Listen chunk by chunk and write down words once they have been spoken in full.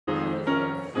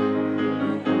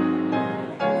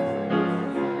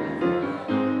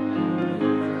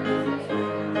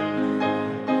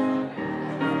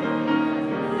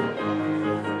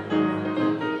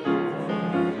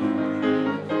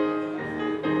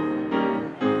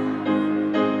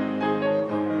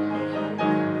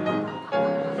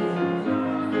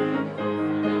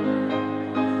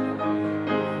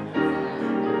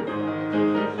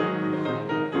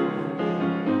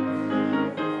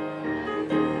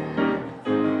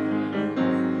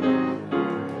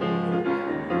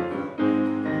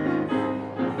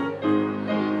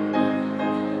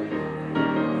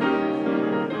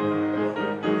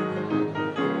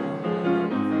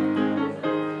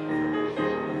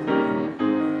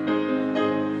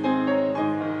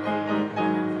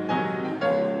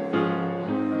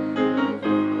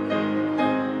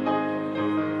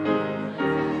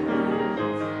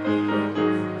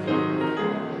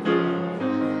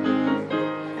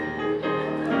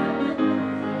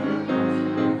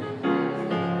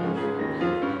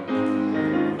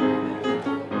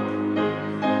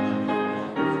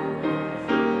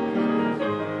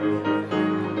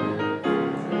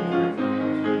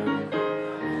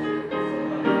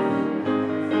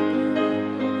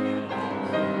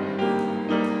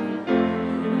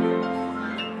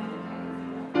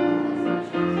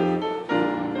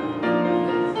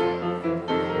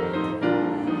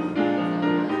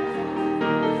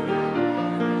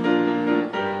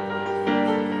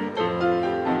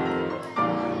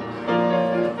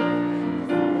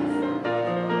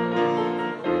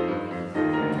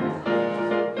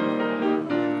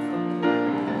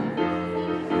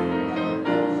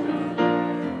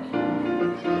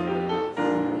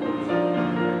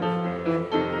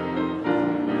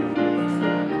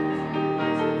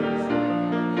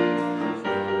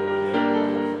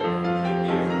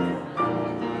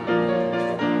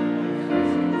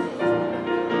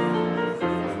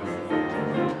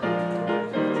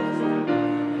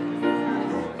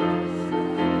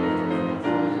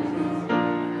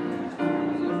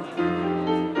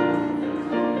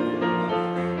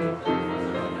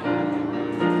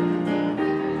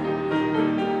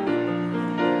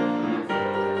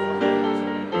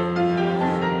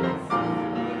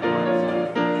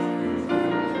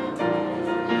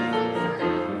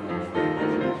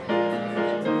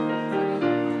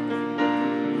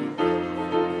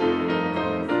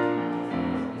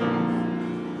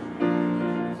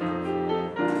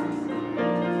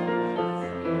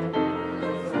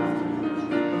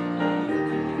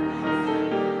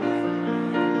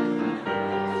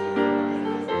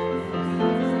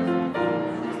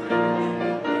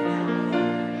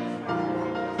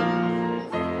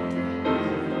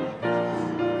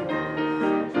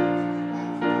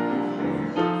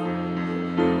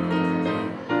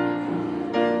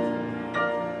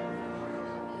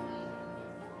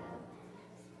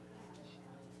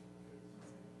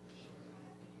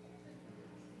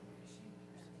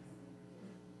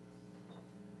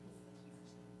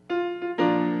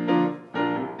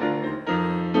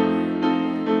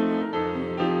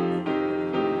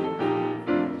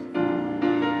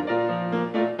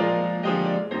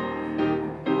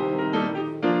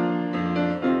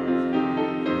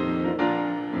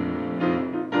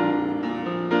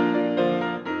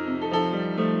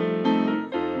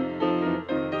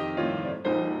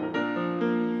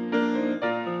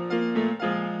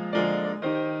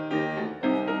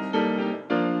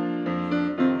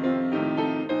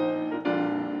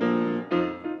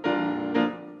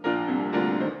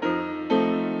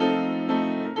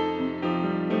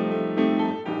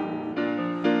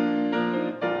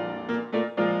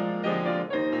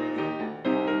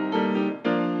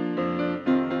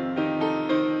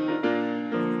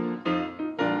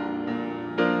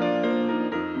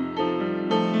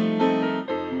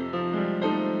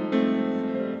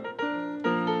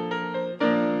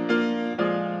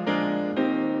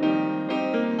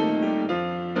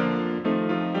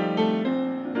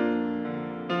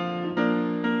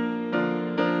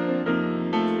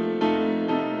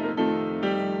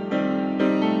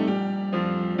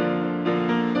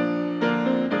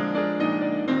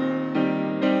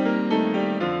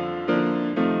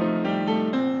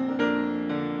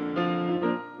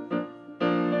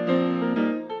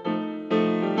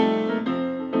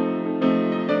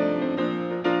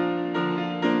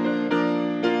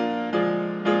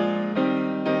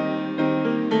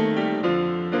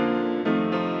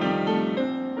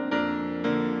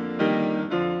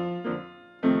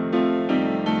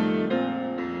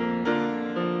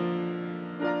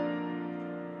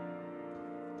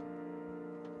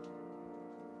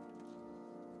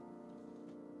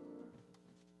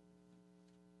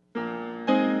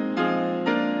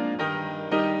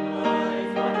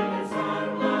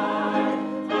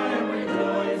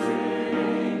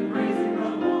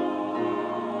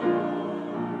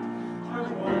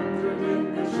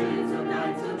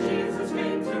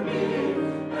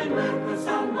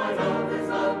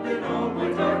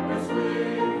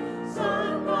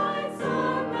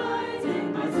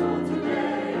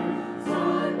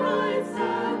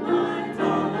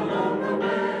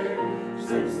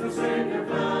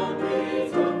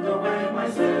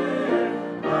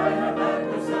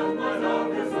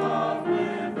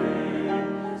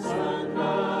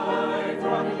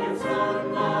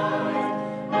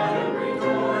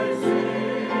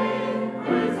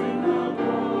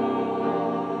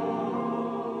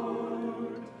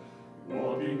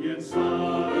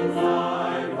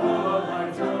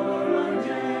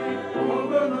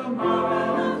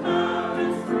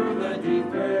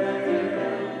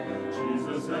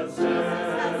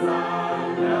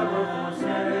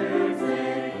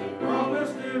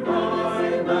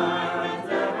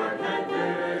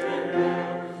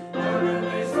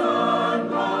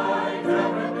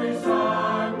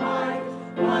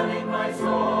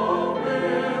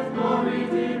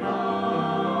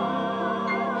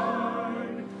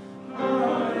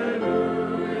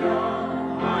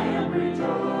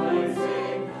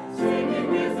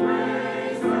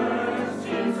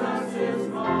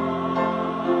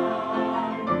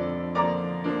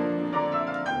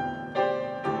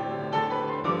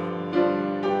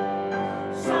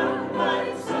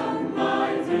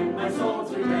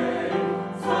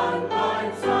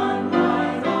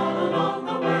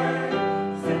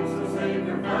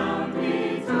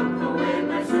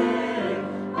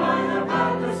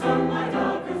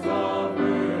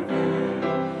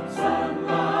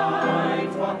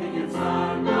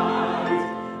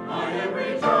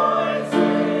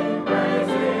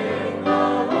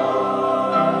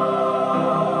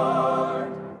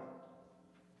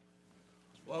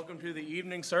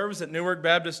Service at Newark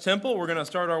Baptist Temple. We're going to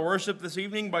start our worship this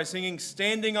evening by singing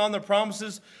Standing on the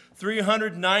Promises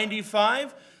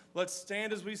 395. Let's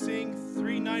stand as we sing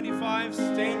 395,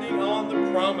 Standing on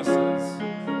the Promises.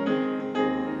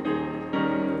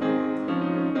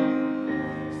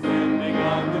 Standing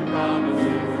on the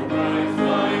promises of Christ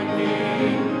my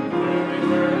King, through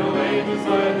eternal ages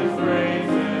let His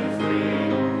praises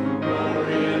ring.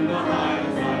 Glory in the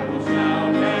highest I will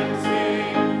shout and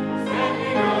sing,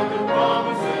 standing on the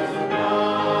promises of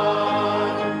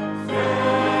God.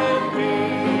 Standing,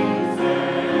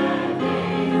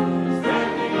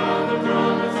 standing on the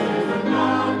promises of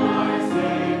God my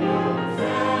Savior.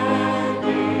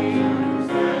 Standing,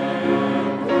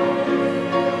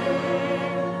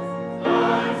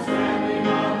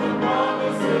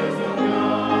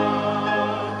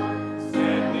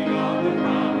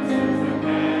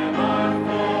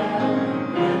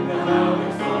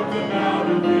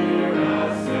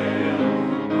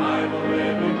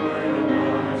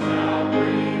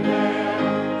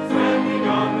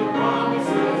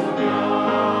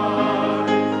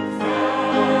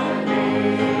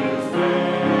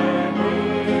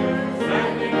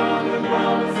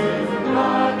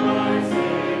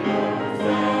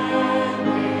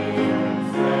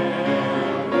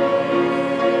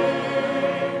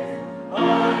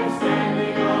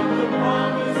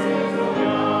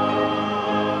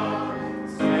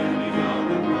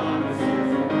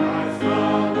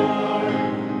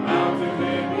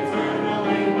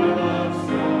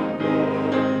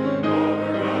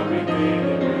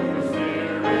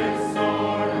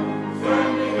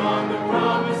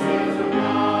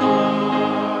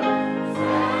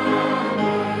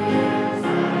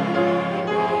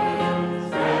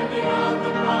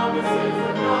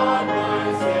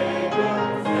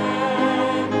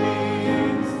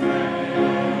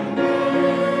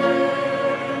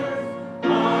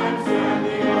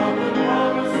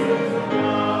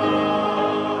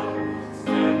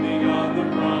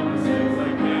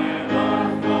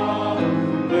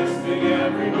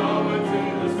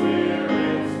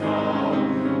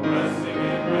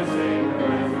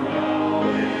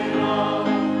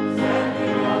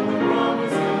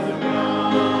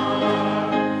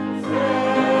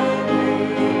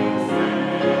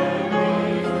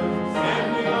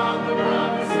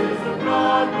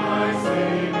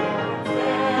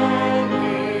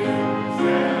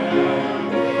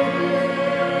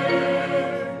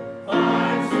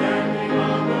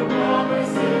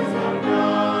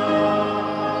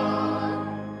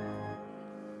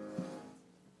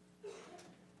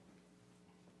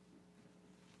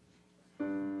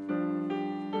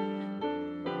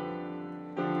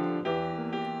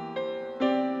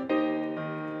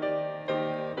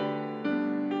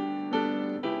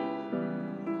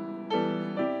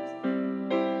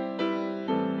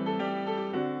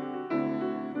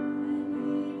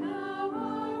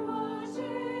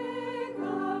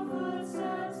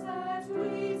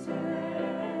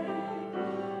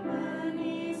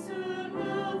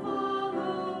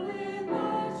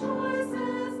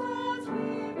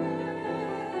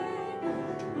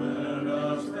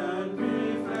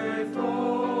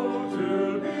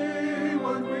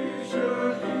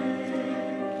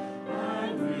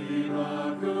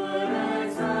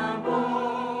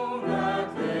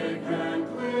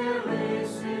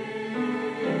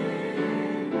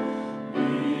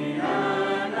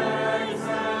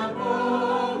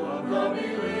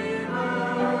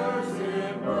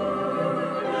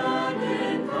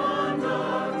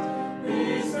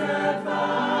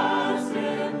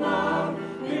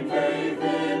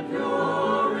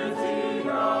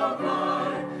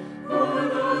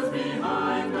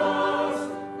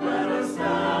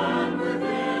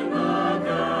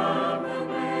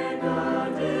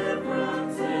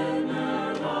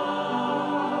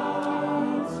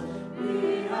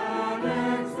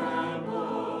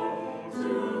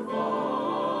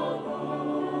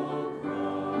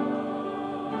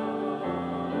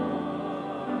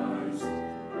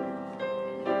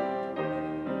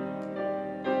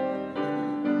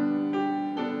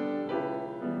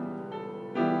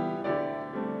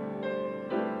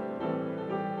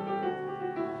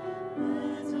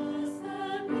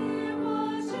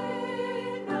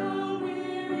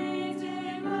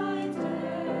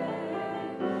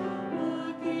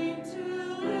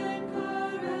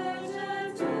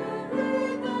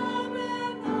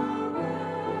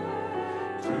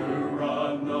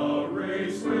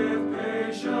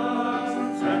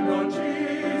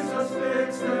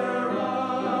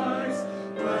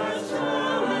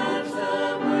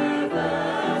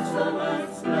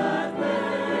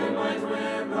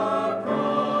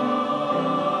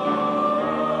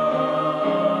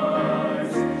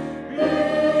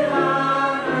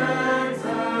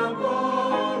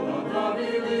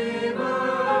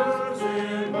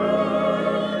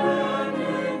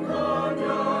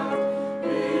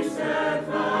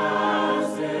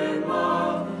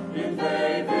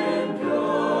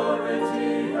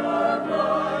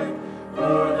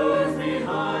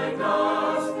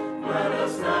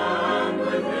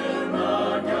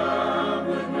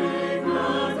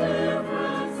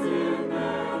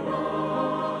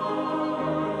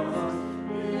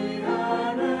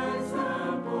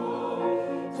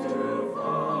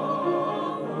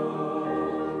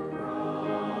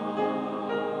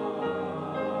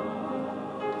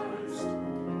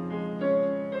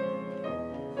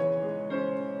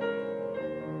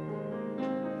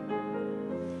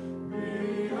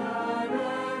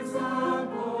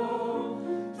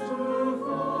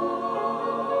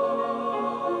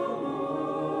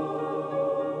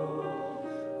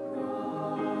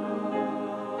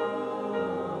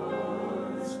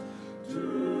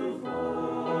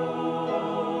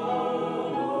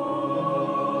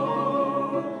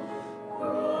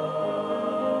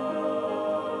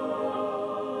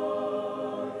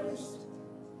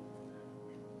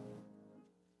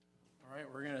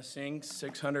 going to sing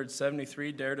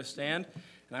 673, Dare to Stand.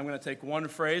 And I'm going to take one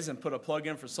phrase and put a plug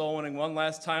in for soul winning one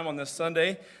last time on this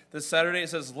Sunday. This Saturday it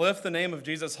says, lift the name of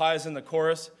Jesus high is in the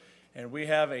chorus. And we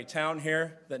have a town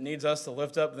here that needs us to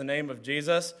lift up the name of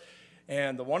Jesus.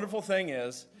 And the wonderful thing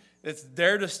is, it's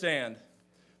Dare to Stand,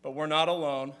 but we're not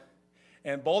alone.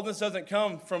 And boldness doesn't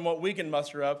come from what we can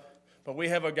muster up, but we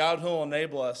have a God who will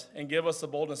enable us and give us the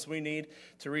boldness we need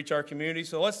to reach our community.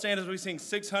 So let's stand as we sing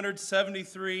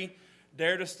 673,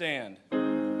 Dare to Stand.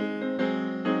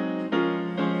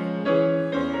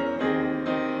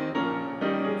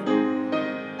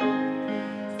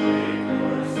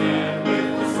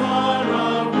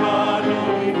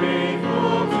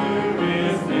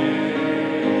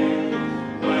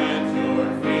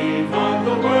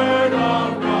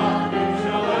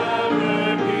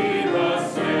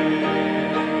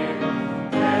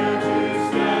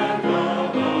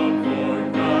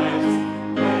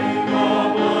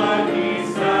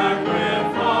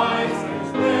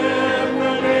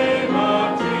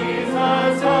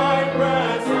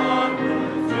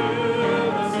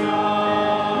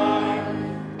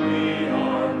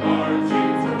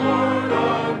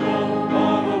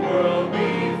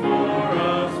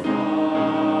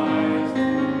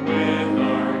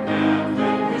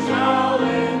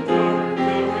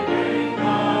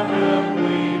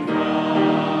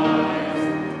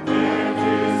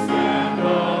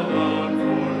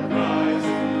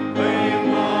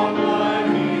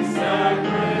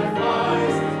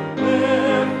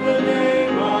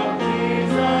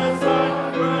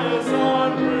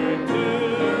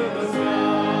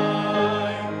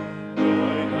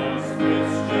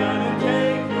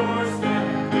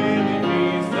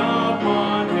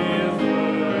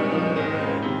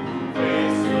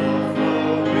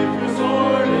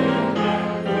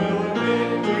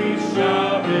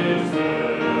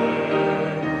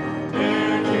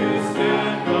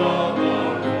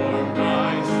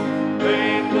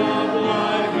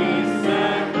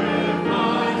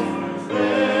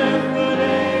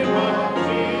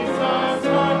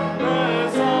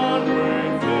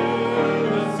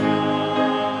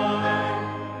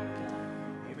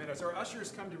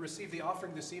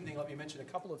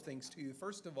 To you.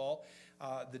 First of all,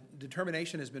 the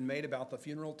determination has been made about the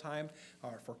funeral time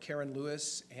for Karen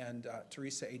Lewis and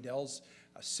Teresa Adele's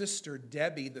sister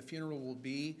Debbie. The funeral will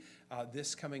be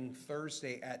this coming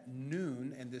Thursday at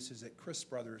noon, and this is at Chris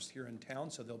Brothers here in town,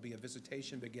 so there'll be a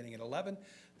visitation beginning at 11,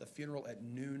 the funeral at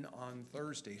noon on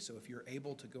Thursday. So if you're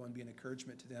able to go and be an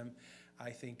encouragement to them,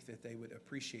 I think that they would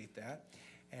appreciate that.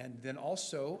 And then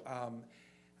also,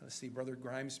 let's see, Pastor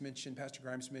Grimes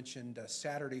mentioned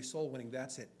Saturday Soul Winning.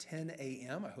 That's at 10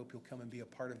 a.m. I hope you'll come and be a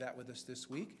part of that with us this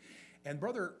week. And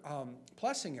Brother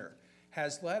Plessinger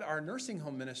has led our nursing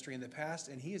home ministry in the past,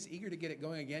 and he is eager to get it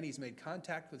going again. He's made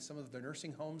contact with some of the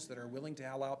nursing homes that are willing to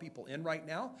allow people in right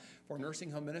now for nursing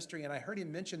home ministry. And I heard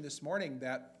him mention this morning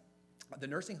that the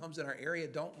nursing homes in our area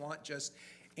don't want just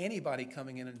anybody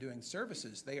coming in and doing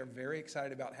services. They are very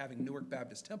excited about having Newark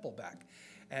Baptist Temple back.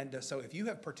 And so if you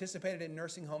have participated in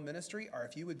nursing home ministry, or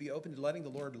if you would be open to letting the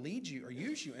Lord lead you or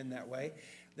use you in that way,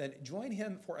 then join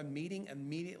him for a meeting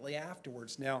immediately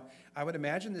afterwards. Now, I would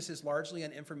imagine this is largely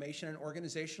an information and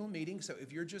organizational meeting, so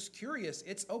if you're just curious,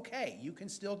 it's okay. You can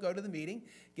still go to the meeting,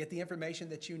 get the information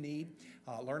that you need,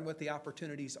 learn what the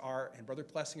opportunities are. And Brother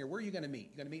Plessinger, where are you going to meet?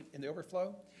 You're going to meet in the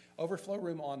overflow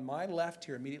room on my left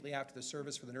here immediately after the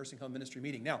service for the nursing home ministry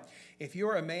meeting. Now, if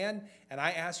you're a man and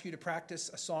I ask you to practice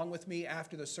a song with me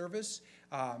after the service,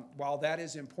 while that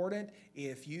is important,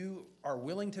 if you are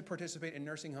willing to participate in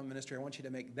nursing home ministry, I want you to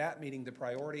make that meeting the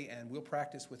priority, and we'll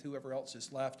practice with whoever else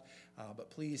is left. But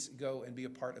please go and be a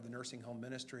part of the nursing home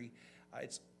ministry.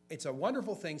 It's a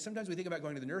wonderful thing. Sometimes we think about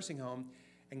going to the nursing home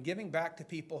and giving back to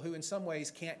people who in some ways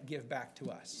can't give back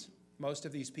to us. Most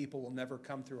of these people will never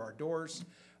come through our doors.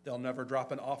 They'll never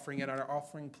drop an offering in our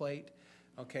offering plate.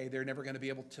 Okay, they're never going to be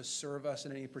able to serve us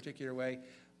in any particular way.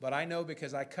 But I know,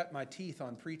 because I cut my teeth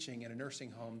on preaching in a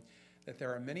nursing home, that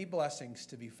there are many blessings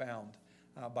to be found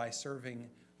by serving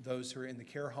those who are in the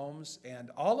care homes.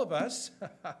 And all of us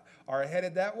are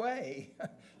headed that way.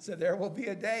 So there will be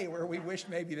a day where we wish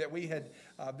maybe that we had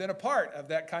been a part of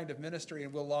that kind of ministry,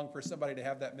 and we'll long for somebody to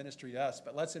have that ministry to us.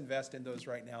 But let's invest in those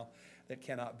right now that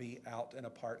cannot be out and a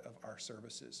part of our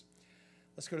services.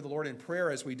 Let's go to the Lord in prayer.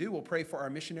 As we do, we'll pray for our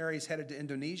missionaries headed to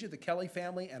Indonesia, the Kelly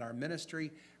family, and our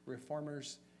ministry,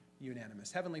 Reformers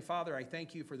Unanimous. Heavenly Father, I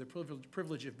thank you for the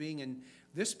privilege of being in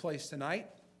this place tonight.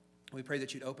 We pray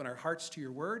that you'd open our hearts to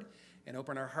your word and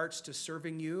open our hearts to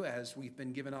serving you as we've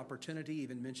been given opportunity,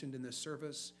 even mentioned in this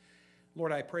service.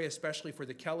 Lord, I pray especially for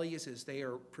the Kellys as they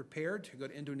are prepared to go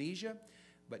to Indonesia,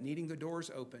 but needing the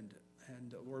doors opened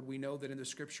And Lord, we know that in the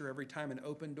scripture, every time an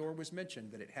open door was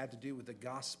mentioned, that it had to do with the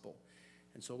gospel.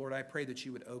 And so, Lord, I pray that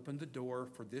you would open the door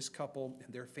for this couple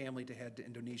and their family to head to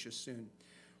Indonesia soon.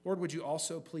 Lord, would you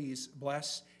also please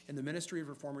bless in the Ministry of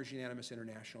Reformers Unanimous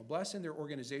International, bless in their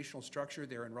organizational structure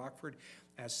there in Rockford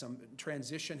as some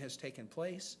transition has taken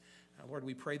place. Lord,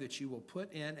 we pray that you will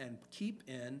put in and keep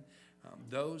in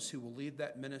those who will lead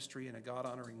that ministry in a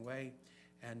God-honoring way.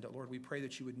 And Lord, we pray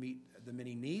that you would meet the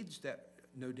many needs that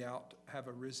no doubt have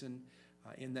arisen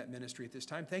in that ministry at this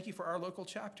time. Thank you for our local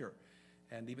chapter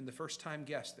and even the first-time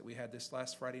guest that we had this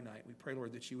last Friday night. We pray,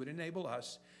 Lord, that you would enable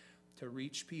us to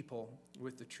reach people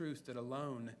with the truth that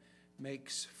alone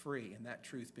makes free, and that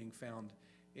truth being found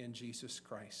in Jesus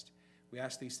Christ. We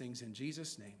ask these things in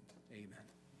Jesus' name. Amen.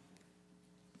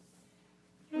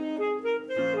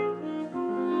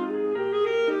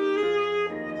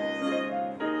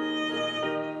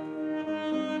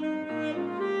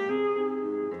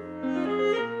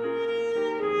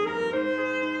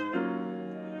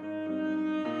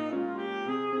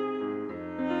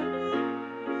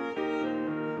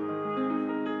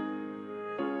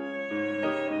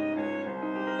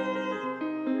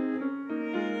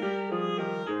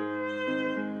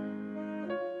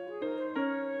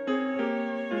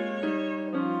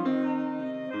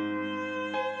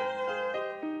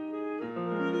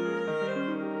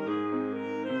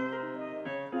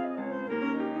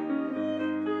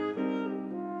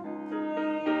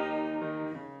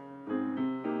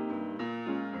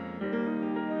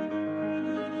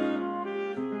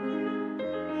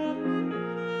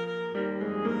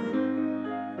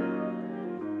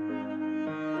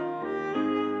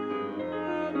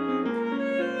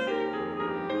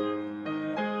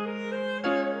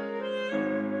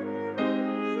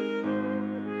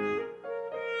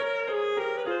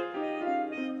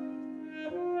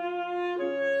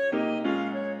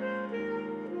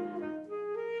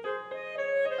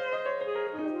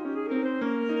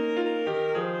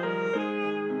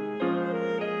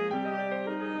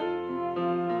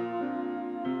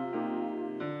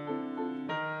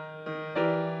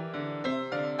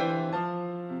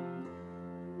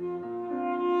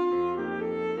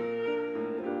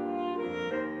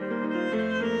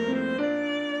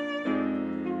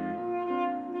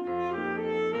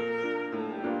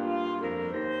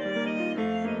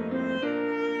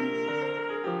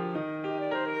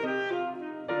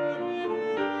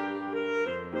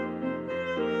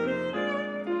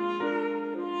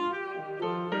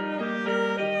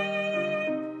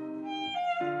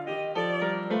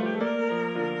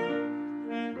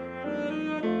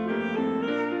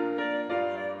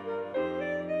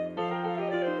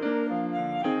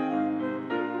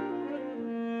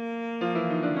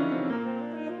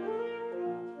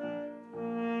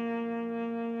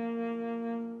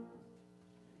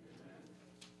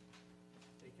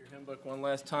 Book one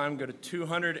last time. Go to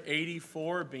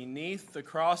 284, Beneath the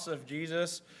Cross of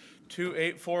Jesus.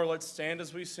 284. Let's stand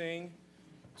as we sing.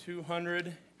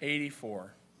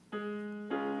 284.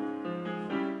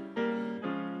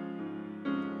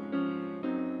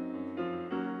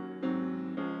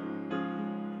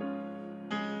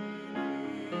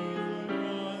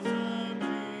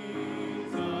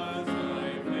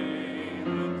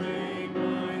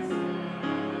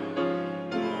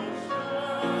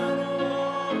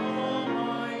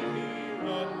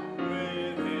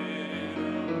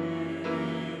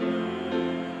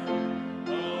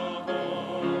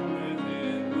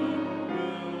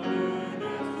 Within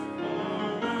the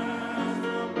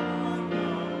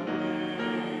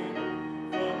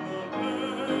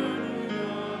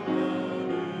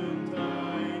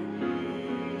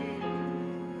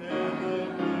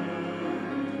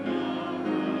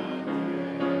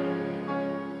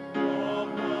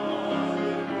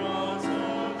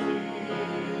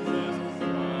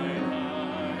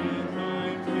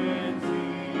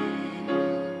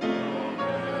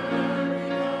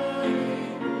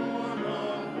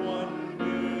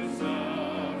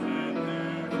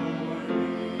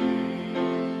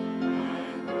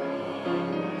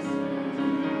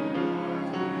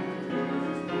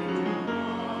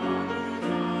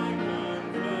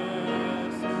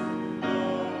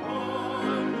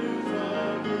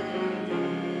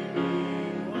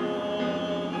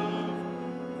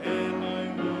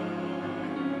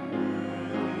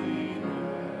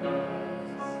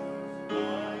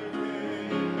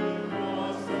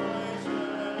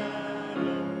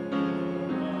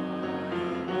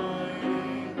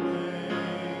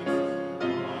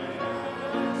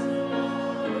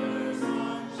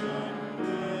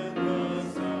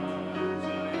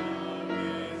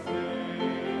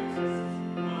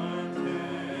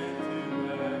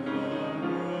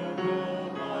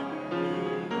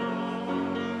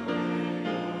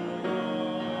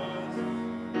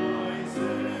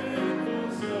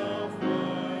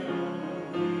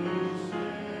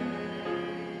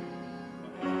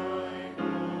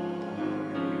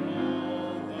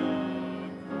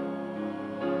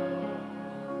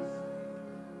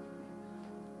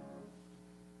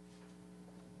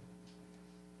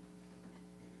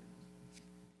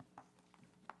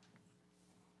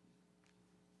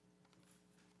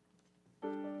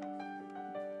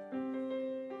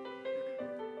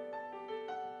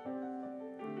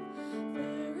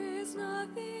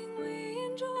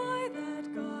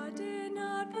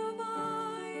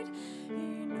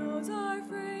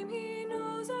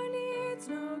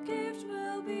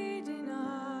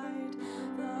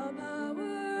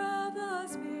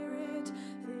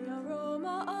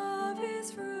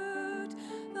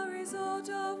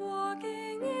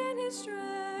his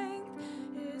strength,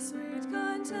 his sweet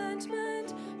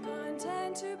contentment,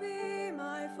 content to be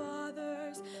my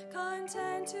Father's,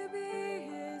 content to be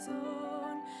his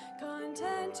own,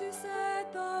 content to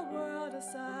set the world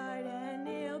aside and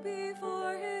kneel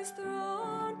before his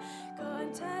throne,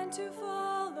 content to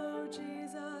follow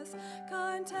Jesus,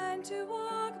 content to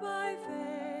walk by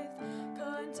faith,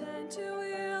 content to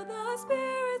wield the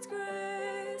Spirit's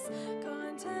grace,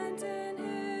 content in him.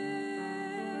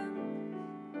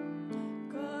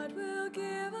 God will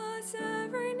give us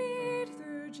every need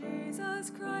through Jesus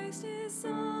Christ his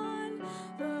Son.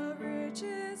 The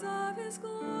riches of his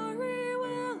glory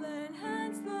will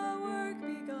enhance the work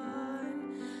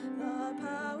begun. The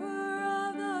power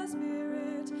of the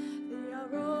Spirit, the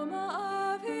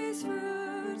aroma of his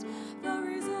fruit, the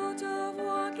result of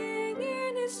walking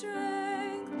in his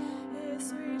strength, his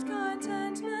sweet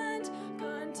contentment,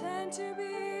 content to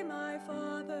be my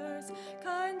Father's,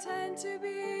 content to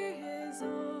be his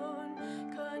own,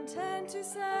 content to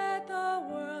set the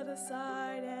world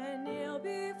aside and kneel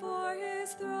before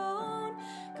his throne,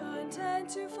 content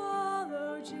to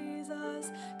follow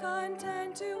Jesus,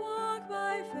 content to walk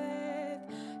by faith,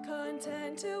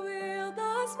 content to wield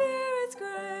the Spirit's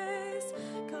grace,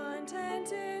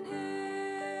 content in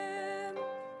him.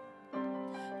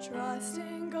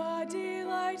 Trusting God,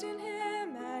 delight in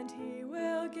him, and he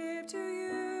will give to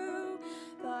you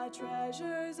the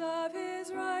treasures of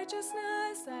his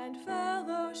righteousness and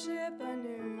fellowship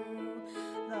anew.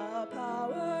 The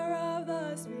power of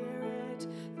the Spirit,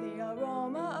 the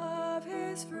aroma of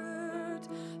his fruit,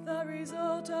 the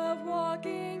result of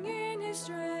walking in his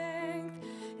strength,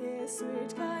 his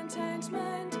sweet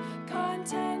contentment,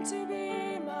 content to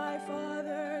be my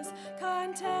Father's,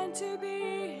 content to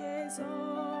be his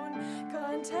own,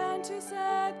 content to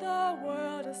set the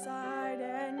world aside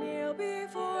and kneel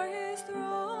before his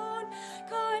throne,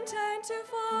 content to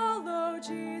follow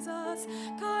Jesus,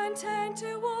 content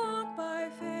to walk by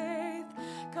faith,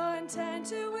 content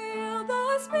to wield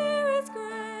the Spirit's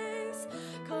grace,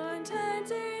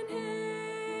 content in him,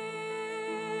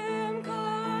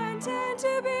 content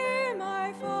to be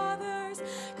my Father's,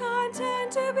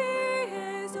 content to be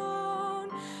his own,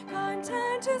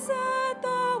 content to set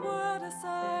the world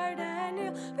aside and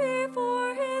kneel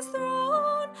before his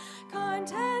throne,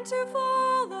 content to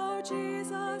follow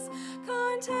Jesus,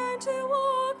 content to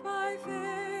walk by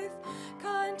faith,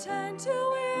 content to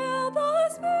wield the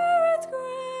Spirit's grace,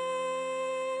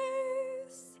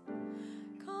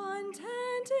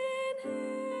 content in him,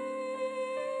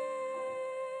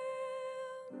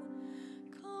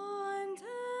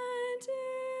 content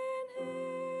in him.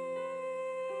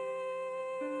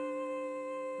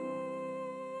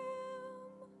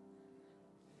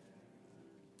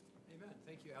 Amen.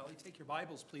 Thank you, Allie. Take your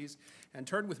Bibles, please, and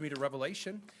turn with me to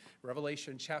Revelation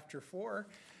chapter 4.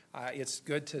 It's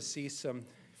good to see some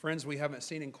friends we haven't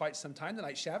seen in quite some time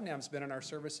tonight. Shabnam's been in our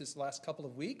services the last couple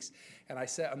of weeks, and I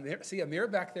see Amir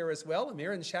back there as well.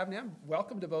 Amir and Shabnam,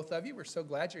 welcome to both of you. We're so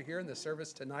glad you're here in the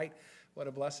service tonight. What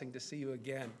a blessing to see you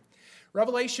again.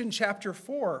 Revelation chapter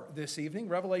 4 this evening.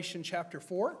 Revelation chapter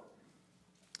 4.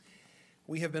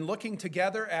 We have been looking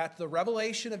together at the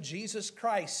revelation of Jesus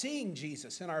Christ, seeing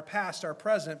Jesus in our past, our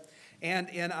present, and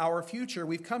in our future.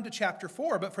 We've come to chapter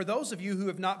 4, but for those of you who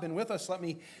have not been with us, let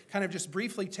me kind of just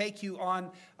briefly take you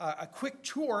on a quick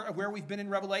tour of where we've been in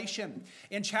Revelation.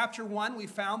 In chapter 1, we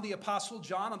found the Apostle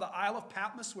John on the Isle of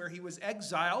Patmos where he was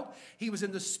exiled. He was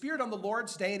in the Spirit on the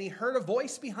Lord's day, and he heard a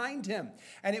voice behind him,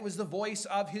 and it was the voice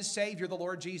of his Savior, the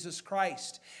Lord Jesus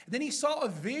Christ. Then he saw a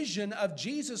vision of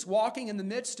Jesus walking in the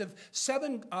midst of seven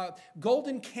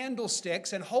golden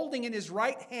candlesticks and holding in his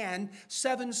right hand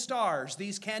 7 stars.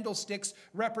 These candlesticks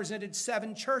represented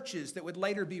 7 churches that would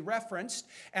later be referenced,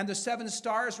 and the 7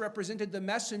 stars represented the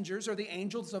messengers or the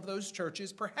angels of those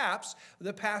churches, perhaps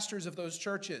the pastors of those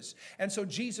churches. And so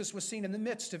Jesus was seen in the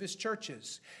midst of his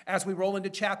churches. As we roll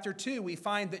into chapter 2, we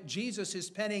find that Jesus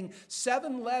is penning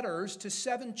 7 letters to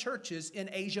 7 churches in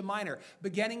Asia Minor,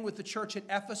 beginning with the church at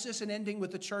Ephesus and ending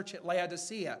with the church at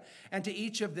Laodicea. And to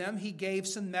each of them, he gave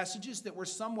some messages that were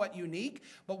somewhat unique,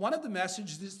 but one of the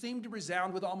messages that seemed to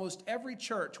resound with almost every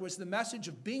church was the message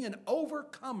of being an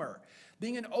overcomer.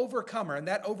 Being an overcomer, and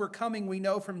that overcoming, we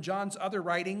know from John's other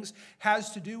writings, has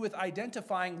to do with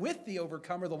identifying with the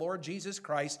overcomer, the Lord Jesus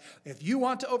Christ. If you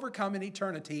want to overcome in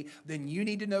eternity, then you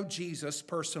need to know Jesus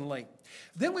personally.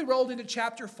 Then we rolled into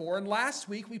chapter 4, and last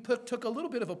week we took a little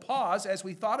bit of a pause as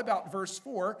we thought about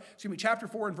chapter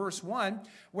 4 and verse 1,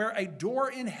 where a door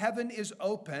in heaven is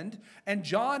opened, and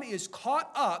John is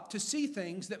caught up to see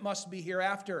things that must be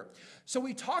hereafter. So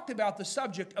we talked about the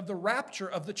subject of the rapture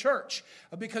of the church,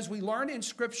 because we learned in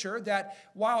Scripture that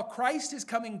while Christ is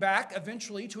coming back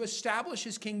eventually to establish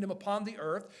his kingdom upon the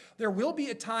earth, there will be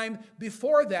a time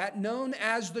before that known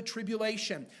as the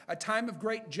tribulation, a time of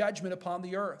great judgment upon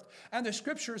the earth. And the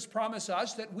Scriptures promise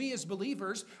us that we as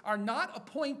believers are not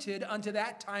appointed unto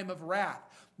that time of wrath,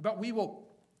 but we will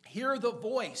hear the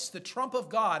voice, the trump of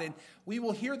God, and we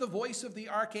will hear the voice of the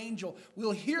archangel.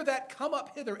 We'll hear that come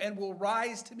up hither, and we'll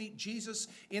rise to meet Jesus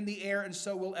in the air, and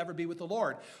so we'll ever be with the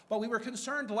Lord. But we were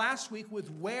concerned last week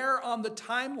with where on the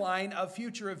timeline of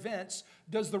future events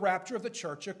does the rapture of the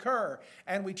church occur.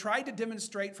 And we tried to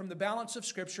demonstrate from the balance of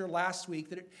Scripture last week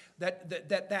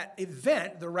that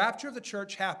event, the rapture of the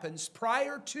church, happens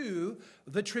prior to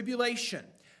the tribulation.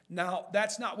 Now,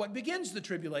 that's not what begins the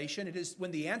tribulation. It is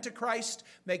when the Antichrist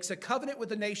makes a covenant with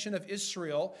the nation of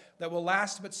Israel that will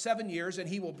last but 7 years, and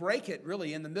he will break it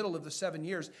really in the middle of the 7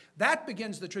 years. That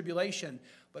begins the tribulation.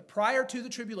 But prior to the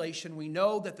tribulation, we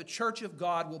know that the church of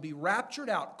God will be raptured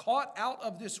out, caught out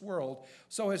of this world,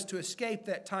 so as to escape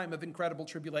that time of incredible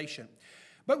tribulation.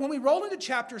 But when we roll into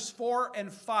chapters 4 and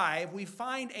 5, we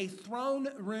find a throne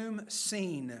room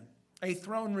scene. A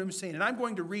throne room scene. And I'm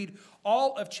going to read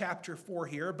all of chapter 4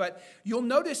 here, but you'll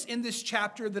notice in this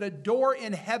chapter that a door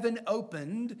in heaven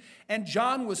opened, and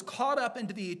John was caught up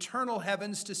into the eternal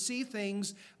heavens to see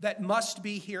things that must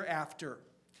be hereafter.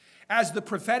 As the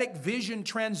prophetic vision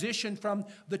transitioned from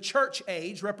the church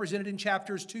age, represented in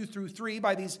chapters 2 through 3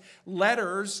 by these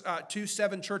letters to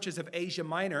 7 churches of Asia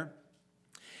Minor,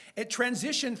 it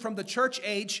transitioned from the church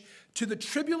age to the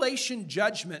tribulation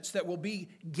judgments that will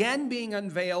begin being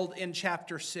unveiled in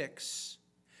chapter 6.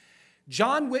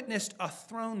 John witnessed a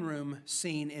throne room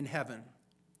scene in heaven.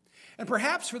 And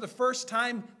perhaps for the first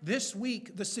time this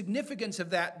week, the significance of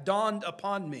that dawned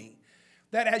upon me.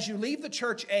 That as you leave the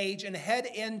church age and head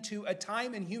into a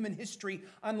time in human history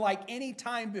unlike any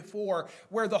time before,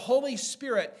 where the Holy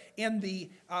Spirit in the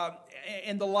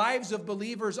lives of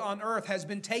believers on earth has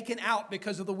been taken out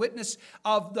because of the witness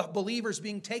of the believers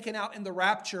being taken out in the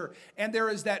rapture, and there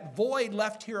is that void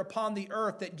left here upon the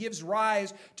earth that gives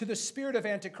rise to the spirit of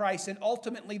Antichrist, and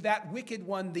ultimately that wicked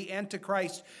one, the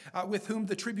Antichrist, with whom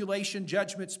the tribulation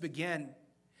judgments begin.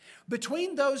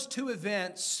 Between those two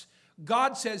events,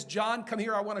 God says, John, come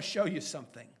here, I want to show you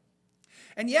something.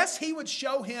 And yes, he would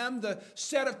show him the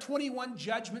set of 21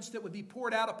 judgments that would be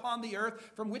poured out upon the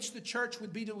earth from which the church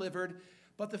would be delivered.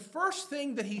 But the first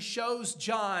thing that he shows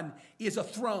John is a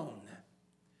throne.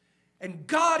 And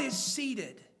God is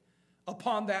seated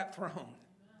upon that throne.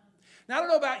 Now, I don't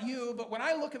know about you, but when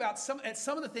I look at some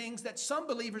of the things that some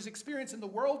believers experience in the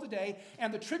world today,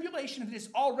 and the tribulation that has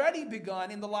already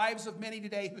begun in the lives of many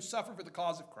today who suffer for the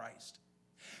cause of Christ,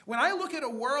 when I look at a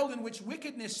world in which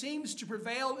wickedness seems to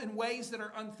prevail in ways that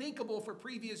are unthinkable for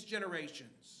previous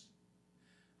generations,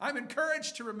 I'm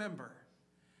encouraged to remember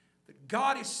that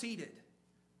God is seated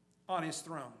on his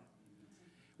throne.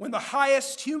 When the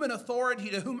highest human authority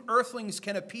to whom earthlings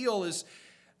can appeal is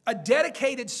a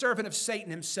dedicated servant of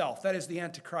Satan himself, that is the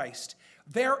Antichrist,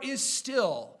 there is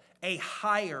still a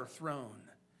higher throne,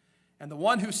 and the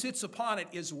one who sits upon it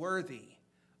is worthy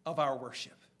of our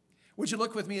worship. Would you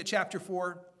look with me at chapter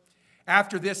 4?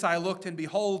 After this I looked, and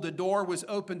behold, a door was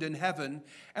opened in heaven,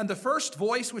 and the first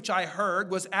voice which I heard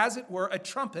was as it were a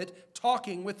trumpet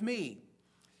talking with me.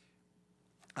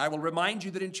 I will remind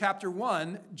you that in chapter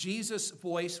 1, Jesus'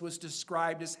 voice was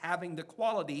described as having the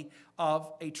quality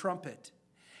of a trumpet.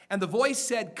 And the voice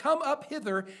said, come up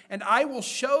hither, and I will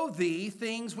show thee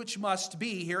things which must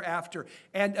be hereafter.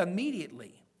 And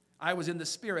immediately I was in the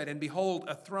Spirit, and behold,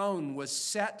 a throne was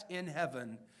set in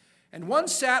heaven. And one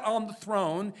sat on the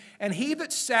throne, and he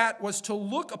that sat was to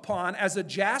look upon as a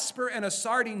jasper and a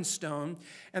sardine stone,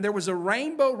 and there was a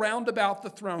rainbow round about the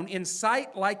throne, in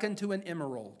sight like unto an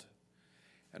emerald.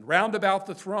 And round about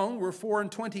the throne were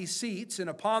 24 seats, and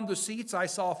upon the seats I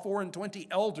saw 24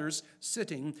 elders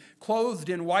sitting, clothed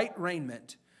in white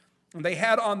raiment. And they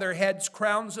had on their heads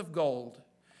crowns of gold.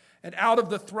 And out of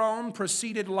the throne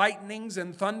proceeded lightnings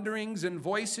and thunderings and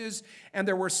voices, and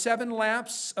there were 7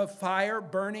 lamps of fire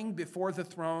burning before the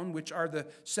throne, which are the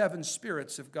 7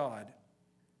 spirits of God.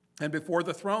 And before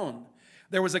the throne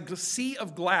there was a sea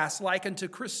of glass like unto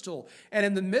crystal, and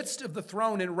in the midst of the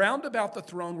throne and round about the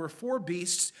throne were 4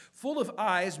 beasts full of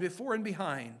eyes before and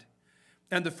behind.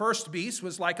 And the first beast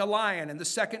was like a lion, and the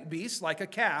second beast like a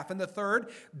calf, and the third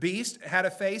beast had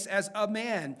a face as a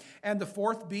man, and the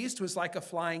fourth beast was like a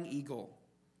flying eagle.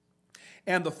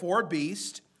 And the 4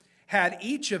 beasts had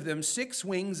each of them 6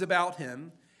 wings about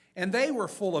him, and they were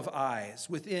full of eyes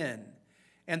within,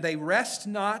 and they rest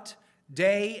not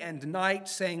day and night,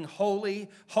 saying, Holy,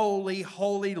 holy,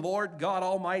 holy, Lord God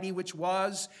Almighty, which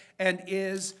was and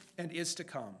is to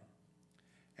come.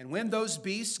 And when those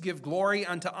beasts give glory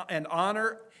unto and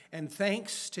honor and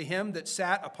thanks to him that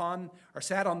sat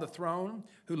on the throne,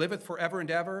 who liveth forever and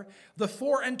ever, the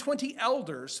 24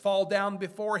 elders fall down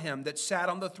before him that sat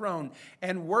on the throne,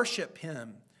 and worship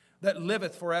him that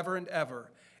liveth forever and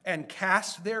ever, and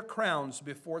cast their crowns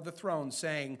before the throne,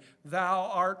 saying, Thou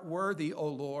art worthy, O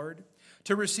Lord,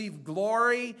 to receive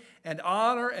glory and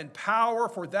honor and power,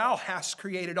 for thou hast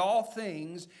created all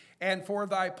things, and for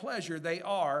thy pleasure they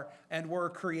are and were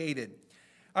created.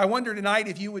 I wonder tonight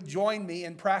if you would join me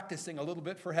in practicing a little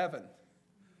bit for heaven.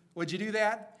 Would you do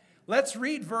that? Let's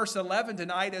read verse 11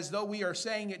 tonight as though we are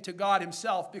saying it to God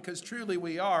himself, because truly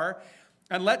we are.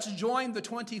 And let's join the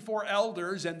 24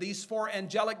 elders and these 4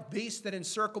 angelic beasts that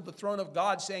encircled the throne of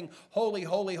God, saying, Holy,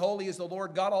 holy, holy is the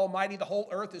Lord God Almighty. The whole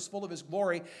earth is full of his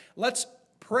glory. Let's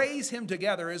praise him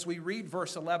together as we read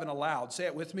verse 11 aloud. Say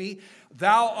it with me.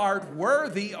 Thou art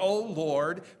worthy, O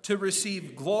Lord, to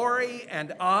receive glory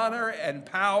and honor and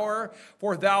power,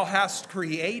 for thou hast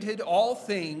created all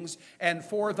things, and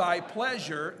for thy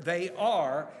pleasure they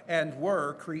are and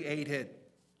were created.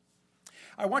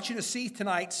 I want you to see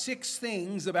tonight 6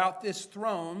 things about this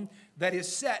throne that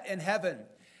is set in heaven.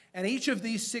 And each of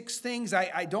these 6 things,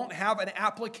 I don't have an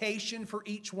application for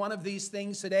each one of these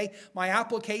things today. My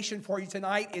application for you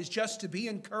tonight is just to be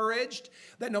encouraged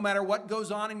that no matter what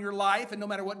goes on in your life, and no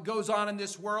matter what goes on in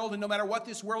this world, and no matter what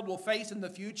this world will face in the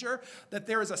future, that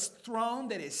there is a throne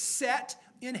that is set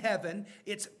in heaven,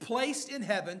 it's placed in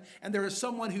heaven, and there is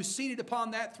someone who's seated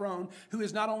upon that throne who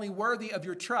is not only worthy of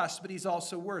your trust, but he's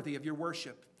also worthy of your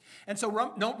worship. And so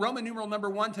Roman numeral number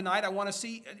 1 tonight, I want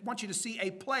you to see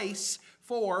a place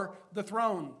for the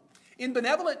throne. In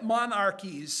benevolent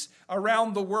monarchies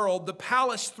around the world, the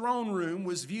palace throne room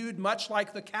was viewed much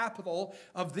like the capital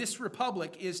of this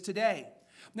republic is today.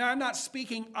 Now, I'm not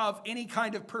speaking of any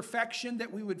kind of perfection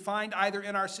that we would find either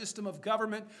in our system of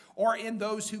government or in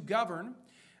those who govern.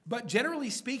 But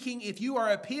generally speaking, if you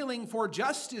are appealing for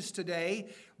justice today,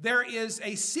 there is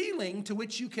a ceiling to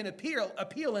which you can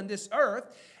appeal in this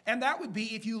earth, and that would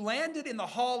be if you landed in the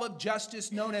Hall of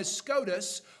Justice known as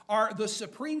SCOTUS, or the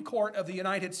Supreme Court of the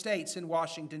United States in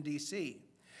Washington, D.C.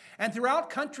 And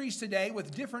throughout countries today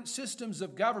with different systems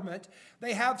of government,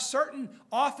 they have certain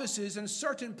offices and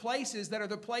certain places that are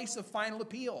the place of final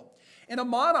appeal. In a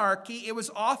monarchy, it was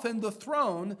often the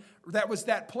throne that was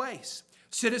that place.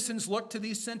 Citizens looked to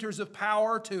these centers of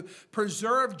power to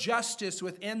preserve justice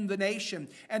within the nation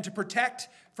and to protect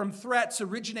from threats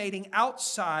originating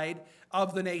outside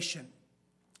of the nation.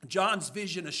 John's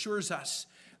vision assures us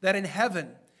that in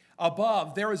heaven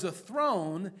above there is a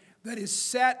throne that is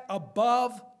set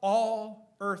above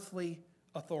all earthly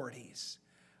authorities.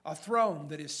 A throne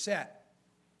that is set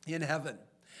in heaven.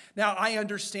 Now, I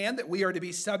understand that we are to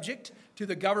be subject to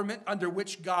the government under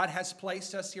which God has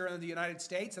placed us here in the United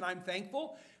States, and I'm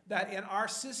thankful that in our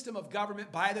system of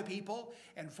government by the people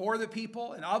and for the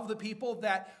people and of the people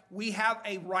that we have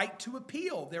a right to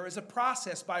appeal. There is a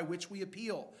process by which we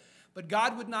appeal. But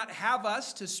God would not have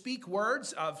us to speak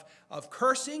words of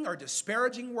cursing or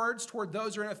disparaging words toward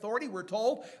those who are in authority. We're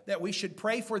told that we should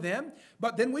pray for them,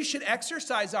 but then we should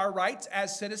exercise our rights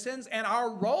as citizens and our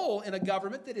role in a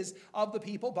government that is of the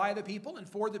people, by the people, and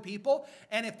for the people.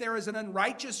 And if there is an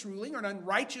unrighteous ruling or an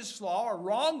unrighteous law or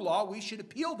wrong law, we should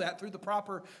appeal that through the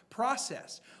proper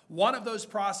process. One of those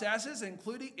processes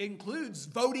includes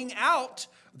voting out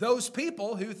those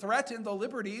people who threaten the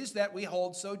liberties that we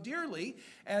hold so dearly,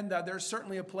 and there's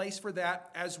certainly a place for that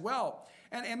as well.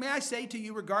 And may I say to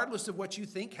you, regardless of what you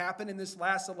think happened in this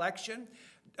last election,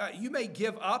 you may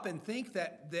give up and think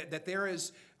that there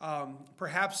is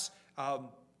perhaps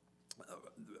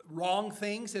wrong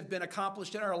things have been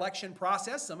accomplished in our election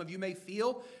process. Some of you may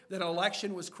feel that an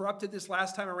election was corrupted this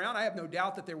last time around. I have no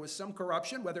doubt that there was some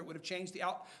corruption, whether it would have changed the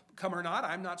outcome or not.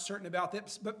 I'm not certain about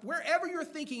this. But wherever your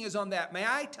thinking is on that, may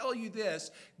I tell you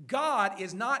this, God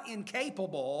is not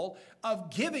incapable of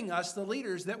giving us the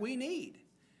leaders that we need.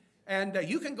 And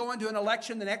you can go into an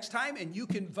election the next time and you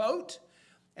can vote.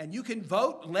 And you can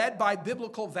vote led by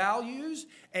biblical values,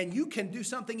 and you can do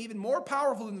something even more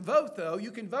powerful than vote, though. You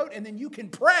can vote, and then you can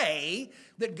pray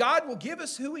that God will give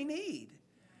us who we need.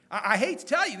 I hate to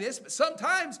tell you this, but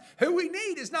sometimes who we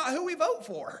need is not who we vote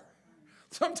for.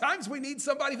 Sometimes we need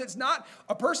somebody that's not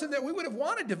a person that we would have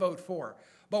wanted to vote for.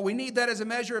 but we need that as a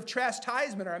measure of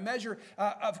chastisement or a measure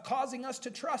of causing us to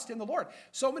trust in the Lord.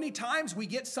 So many times we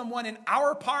get someone in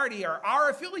our party or our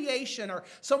affiliation or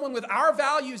someone with our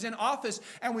values in office,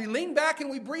 and we lean back and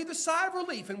we breathe a sigh of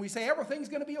relief and we say everything's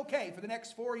going to be okay for the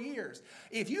next 4 years.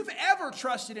 If you've ever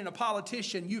trusted in a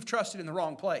politician, you've trusted in the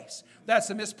wrong place. That's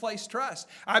a misplaced trust.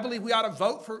 I believe we ought to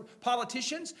vote for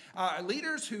politicians,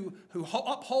 leaders who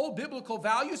uphold biblical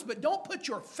values, but don't put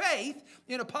your faith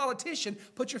in a politician.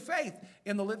 Put your faith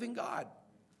in the living God.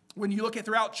 When you look at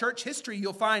throughout church history,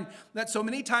 you'll find that so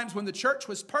many times when the church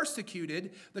was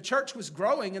persecuted, the church was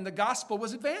growing and the gospel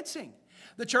was advancing.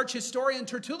 The church historian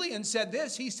Tertullian said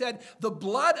this. He said, the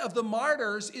blood of the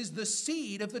martyrs is the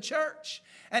seed of the church.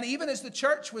 And even as the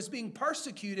church was being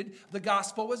persecuted, the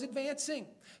gospel was advancing.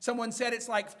 Someone said it's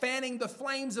like fanning the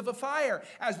flames of a fire.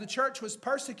 As the church was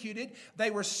persecuted,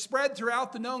 they were spread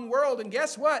throughout the known world. And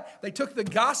guess what? They took the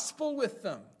gospel with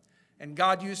them. And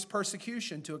God used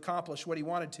persecution to accomplish what he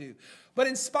wanted to. But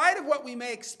in spite of what we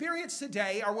may experience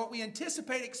today, or what we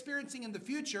anticipate experiencing in the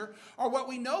future, or what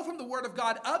we know from the Word of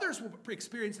God others will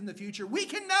experience in the future, we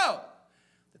can know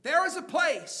that there is a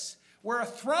place where a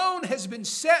throne has been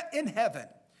set in heaven.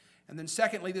 And then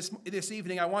secondly, this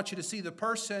evening, I want you to see the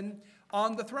person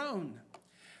on the throne.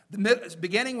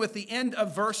 Beginning with the end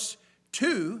of verse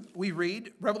 2, we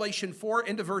read, Revelation 4,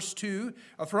 into verse 2,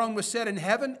 a throne was set in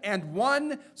heaven, and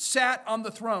one sat on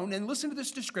the throne. And listen to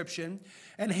this description.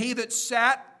 And he that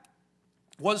sat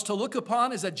was to look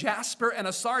upon as a jasper and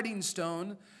a sardine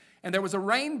stone, and there was a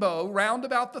rainbow round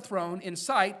about the throne in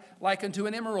sight like unto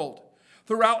an emerald.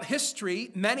 Throughout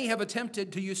history, many have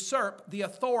attempted to usurp the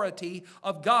authority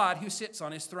of God who sits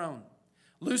on his throne.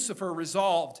 Lucifer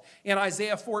resolved in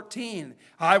Isaiah 14,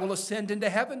 I will ascend into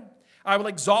heaven. I will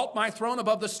exalt my throne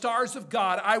above the stars of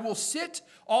God. I will sit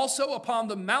also upon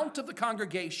the mount of the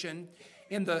congregation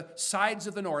in the sides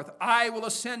of the north. I will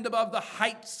ascend above the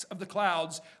heights of the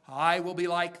clouds. I will be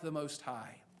like the Most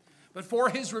High. But for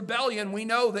his rebellion, we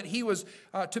know that he was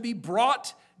to be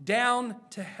brought down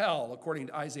to hell, according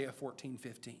to Isaiah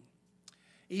 14:15.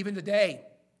 Even today,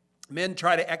 men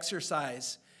try to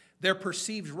exercise their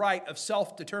perceived right of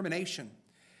self-determination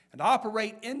and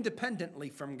operate independently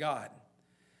from God.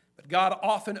 But God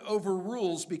often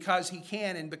overrules because he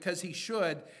can and because he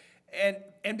should,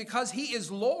 and because he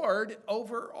is Lord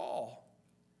over all.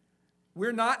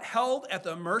 We're not held at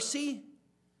the mercy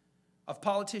of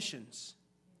politicians.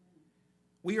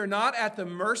 We are not at the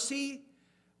mercy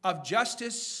of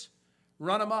justice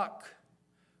run amok.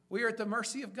 We are at the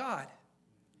mercy of God.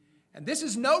 And this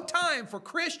is no time for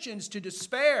Christians to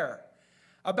despair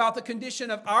about the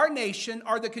condition of our nation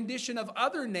or the condition of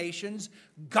other nations.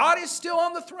 God is still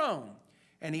on the throne,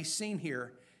 and he's seen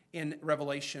here in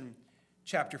Revelation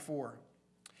chapter 4.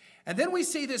 And then we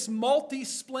see this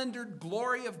multi-splendored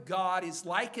glory of God is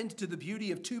likened to the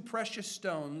beauty of two precious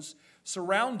stones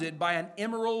surrounded by an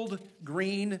emerald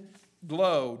green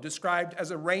glow, described as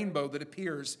a rainbow that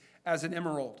appears as an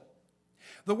emerald.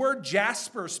 The word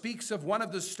jasper speaks of one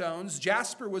of the stones.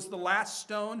 Jasper was the last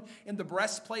stone in the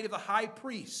breastplate of the high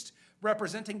priest,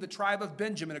 representing the tribe of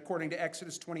Benjamin, according to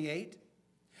Exodus 28.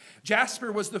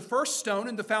 Jasper was the first stone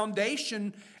in the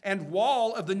foundation and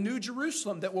wall of the New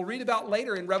Jerusalem that we'll read about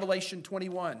later in Revelation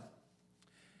 21.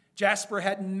 Jasper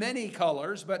had many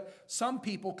colors, but some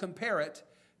people compare it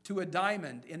to a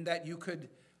diamond in that you could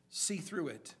see through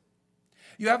it.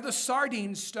 You have the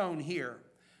sardine stone here.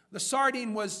 The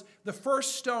sardine was the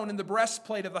first stone in the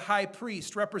breastplate of the high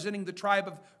priest, representing the tribe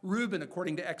of Reuben,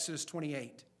 according to Exodus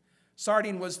 28.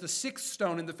 Sardine was the sixth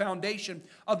stone in the foundation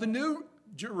of the New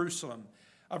Jerusalem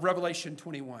of Revelation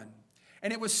 21.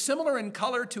 And it was similar in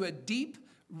color to a deep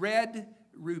red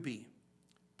ruby.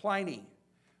 Pliny,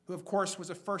 who of course was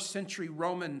a first century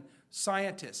Roman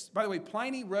scientist. By the way,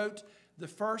 Pliny wrote the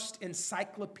first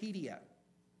encyclopedia.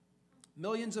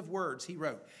 Millions of words he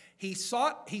wrote. He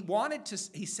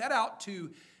set out to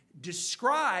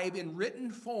describe in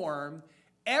written form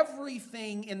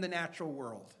everything in the natural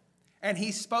world. And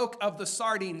he spoke of the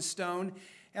sardine stone.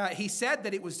 He said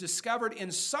that it was discovered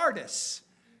in Sardis.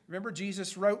 Remember,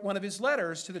 Jesus wrote one of his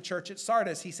letters to the church at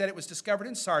Sardis. He said it was discovered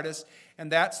in Sardis,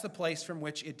 and that's the place from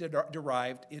which it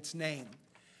derived its name.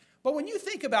 But when you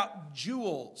think about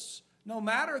jewels, no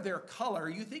matter their color,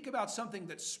 you think about something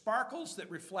that sparkles, that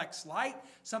reflects light,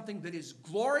 something that is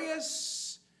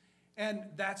glorious, and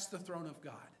that's the throne of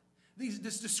God.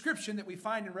 This description that we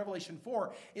find in Revelation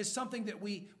 4 is something that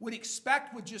we would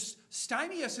expect would just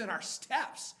stymie us in our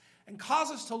steps and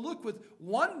cause us to look with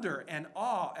wonder and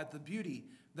awe at the beauty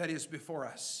that is before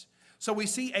us. So we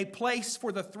see a place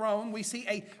for the throne. We see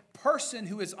a person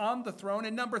who is on the throne.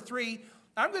 And number 3,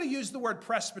 I'm going to use the word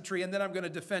presbytery, and then I'm going to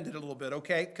defend it a little bit,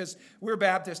 okay? Because we're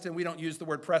Baptist and we don't use the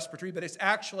word presbytery, but it's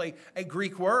actually a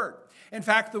Greek word. In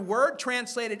fact, the word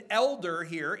translated elder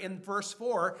here in verse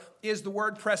 4 is the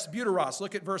word presbyteros.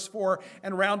 Look at verse 4.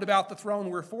 And round about the throne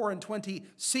were 24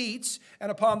 seats,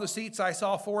 and upon the seats I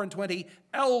saw 24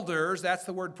 elders, that's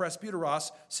the word presbyteros,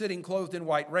 sitting clothed in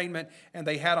white raiment, and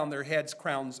they had on their heads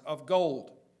crowns of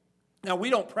gold. Now,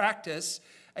 we don't practice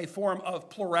a form of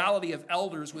plurality of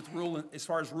elders with rule as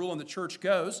far as rule in the church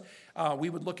goes. We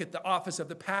would look at the office of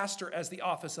the pastor as the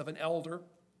office of an elder.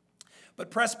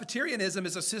 But Presbyterianism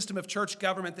is a system of church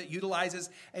government that utilizes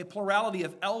a plurality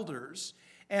of elders.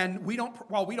 And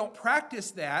while we don't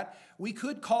practice that, we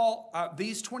could call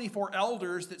these 24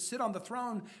 elders that sit on the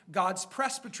throne God's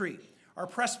presbytery or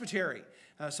presbytery.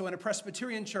 So in a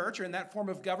Presbyterian church or in that form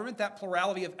of government, that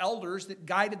plurality of elders that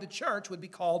guided the church would be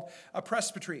called a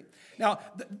presbytery. Now,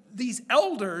 these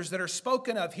elders that are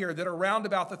spoken of here that are round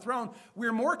about the throne,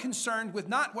 we're more concerned with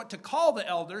not what to call the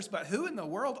elders, but who in the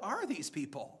world are these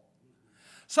people?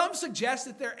 Some suggest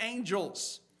that they're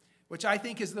angels, which I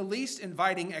think is the least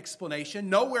inviting explanation.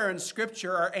 Nowhere in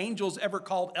Scripture are angels ever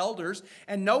called elders,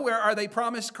 and nowhere are they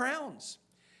promised crowns.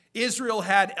 Israel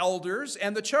had elders,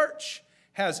 and the church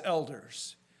has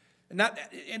elders.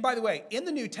 And by the way, in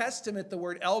the New Testament, the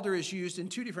word elder is used in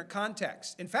two different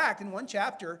contexts. In fact, in one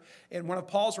chapter, in one of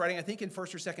Paul's writing, I think in 1 or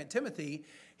 2 Timothy,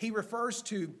 he refers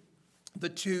to the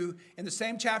two in the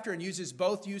same chapter and uses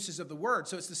both uses of the word.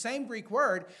 So it's the same Greek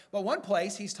word, but one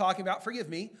place he's talking about,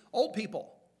 old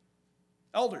people,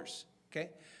 elders,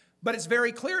 okay? But it's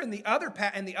very clear in the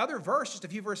other verse, just a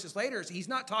few verses later, he's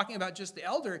not talking about just the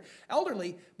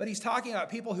elderly, but he's talking about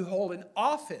people who hold an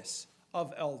office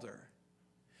of elder.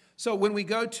 So when we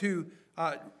go to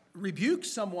rebuke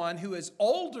someone who is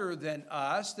older than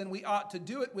us, then we ought to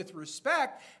do it with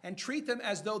respect and treat them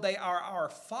as though they are our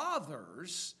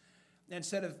fathers.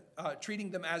 Instead of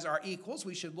treating them as our equals,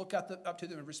 we should look up to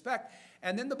them in respect.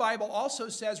 And then the Bible also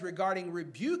says regarding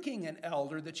rebuking an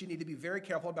elder that you need to be very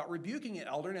careful about rebuking an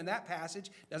elder. And in that passage,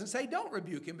 it doesn't say don't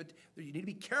rebuke him, but you need to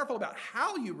be careful about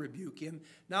how you rebuke him,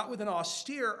 not with an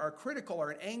austere or critical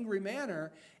or an angry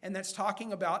manner. And that's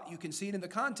talking about, you can see it in the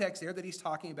context there, that he's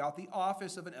talking about the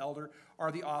office of an elder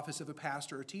or the office of a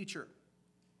pastor or teacher.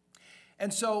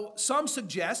 And so some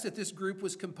suggest that this group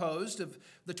was composed of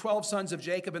the 12 sons of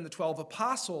Jacob and the 12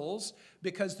 apostles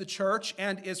because the church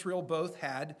and Israel both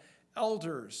had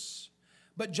elders.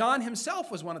 But John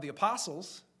himself was one of the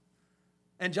apostles,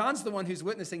 and John's the one who's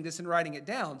witnessing this and writing it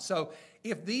down. So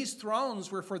if these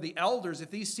thrones were for the elders, if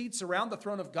these seats around the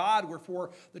throne of God were for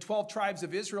the 12 tribes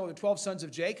of Israel, the 12 sons of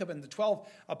Jacob, and the 12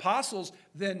 apostles,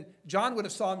 then John would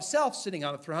have saw himself sitting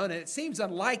on a throne, and it seems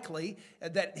unlikely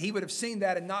that he would have seen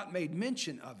that and not made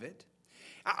mention of it.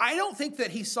 I don't think that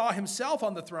he saw himself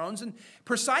on the thrones, and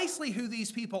precisely who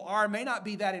these people are may not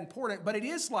be that important, but it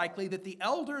is likely that the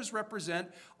elders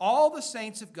represent all the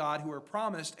saints of God who are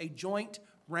promised a joint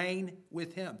reign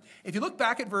with him. If you look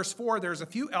back at verse 4, there's a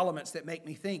few elements that make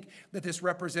me think that this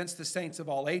represents the saints of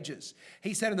all ages.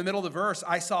 He said in the middle of the verse,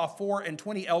 I saw 24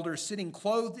 elders sitting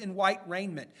clothed in white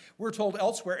raiment. We're told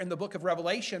elsewhere in the book of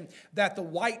Revelation that the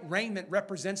white raiment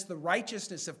represents the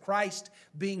righteousness of Christ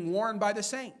being worn by the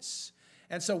saints.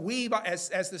 And so we,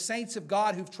 as the saints of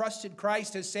God who've trusted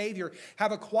Christ as Savior,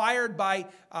 have acquired by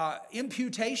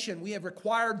imputation, we have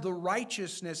acquired the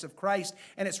righteousness of Christ,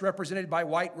 and it's represented by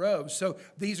white robes. So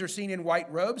these are seen in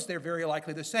white robes. They're very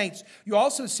likely the saints. You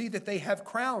also see that they have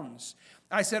crowns.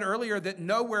 I said earlier that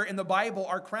nowhere in the Bible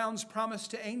are crowns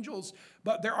promised to angels,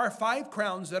 but there are 5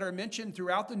 crowns that are mentioned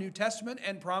throughout the New Testament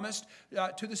and promised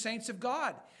to the saints of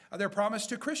God. They're promised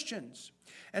to Christians.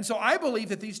 And so I believe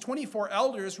that these 24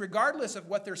 elders, regardless of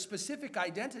what their specific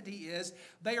identity is,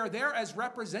 they are there as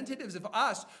representatives of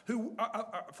us, who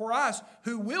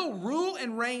will rule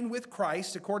and reign with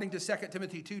Christ, according to 2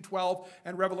 Timothy 2:12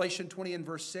 and Revelation 20 and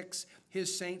verse 6.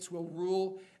 His saints will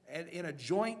rule in a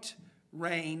joint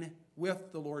reign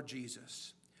with the Lord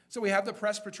Jesus. So we have the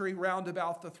presbytery round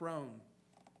about the throne.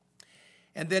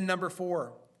 And then number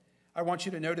 4, I want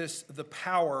you to notice the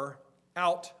power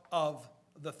out of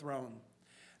the throne.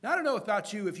 Now, I don't know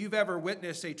about you if you've ever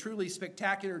witnessed a truly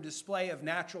spectacular display of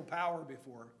natural power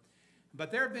before,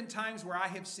 but there have been times where I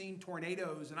have seen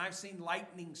tornadoes and I've seen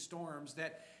lightning storms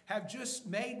that have just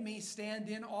made me stand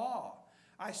in awe.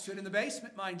 I stood in the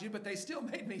basement, mind you, but they still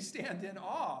made me stand in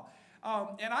awe.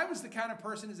 And I was the kind of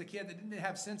person as a kid that didn't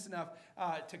have sense enough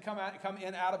to come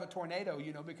in out of a tornado,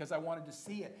 because I wanted to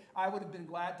see it. I would have been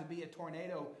glad to be a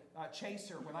tornado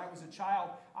chaser. When I was a child,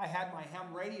 I had my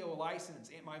ham radio license.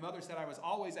 And my mother said I was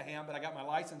always a ham, but I got my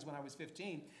license when I was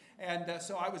 15. And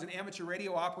so I was an amateur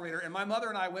radio operator. And my mother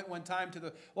and I went one time to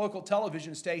the local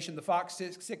television station, the Fox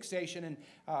 6 station in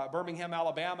Birmingham,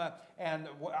 Alabama. And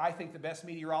I think the best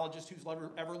meteorologist who's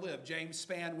ever lived, James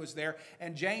Spann, was there.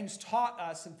 And James taught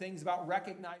us some things about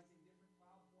recognizing different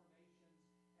cloud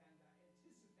formations and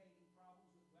anticipating problems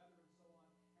with weather and so on.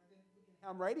 And then in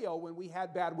ham radio, when we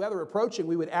had bad weather approaching,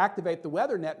 we would activate the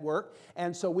weather network.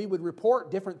 And so we would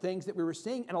report different things that we were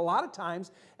seeing. And a lot of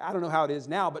times, I don't know how it is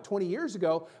now, but 20 years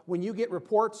ago, when you get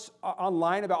reports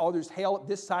online about, oh, there's hail at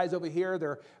this size over here,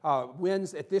 there are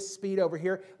winds at this speed over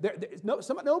here,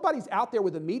 nobody's out there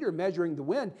with a meter measuring the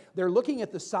wind. They're looking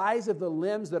at the size of the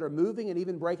limbs that are moving and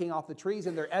even breaking off the trees,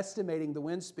 and they're estimating the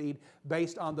wind speed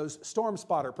based on those storm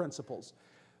spotter principles.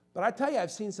 But I tell you,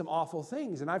 I've seen some awful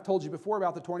things. And I've told you before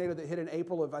about the tornado that hit in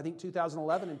April of, I think,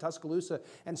 2011 in Tuscaloosa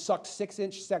and sucked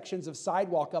 6-inch sections of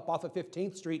sidewalk up off of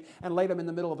 15th Street and laid them in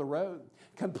the middle of the road.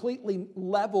 Completely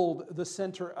leveled the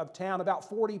center of town. About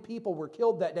 40 people were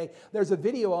killed that day. There's a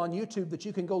video on YouTube that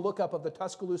you can go look up of the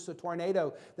Tuscaloosa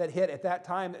tornado that hit at that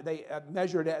time. They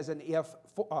measured it as an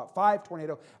EF5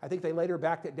 tornado. I think they later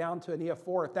backed it down to an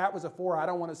EF4. If that was a 4, I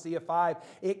don't want to see a 5.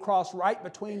 It crossed right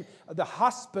between the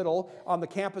hospital on the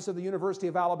campus of the University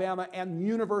of Alabama and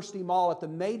University Mall at the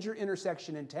major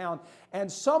intersection in town.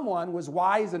 And someone was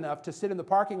wise enough to sit in the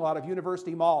parking lot of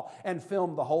University Mall and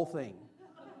film the whole thing.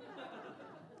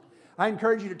 I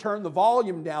encourage you to turn the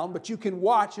volume down, but you can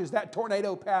watch as that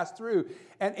tornado passed through.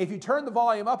 And if you turn the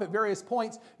volume up at various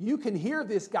points, you can hear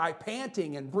this guy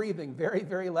panting and breathing very,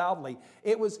 very loudly.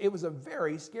 It was a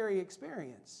very scary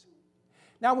experience.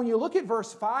 Now, when you look at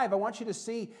verse 5, I want you to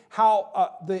see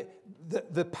how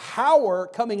the power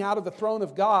coming out of the throne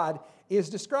of God is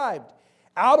described.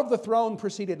 Out of the throne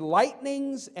proceeded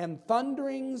lightnings and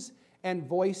thunderings and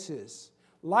voices.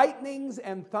 Lightnings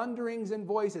and thunderings and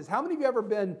voices. How many of you ever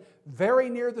been very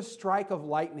near the strike of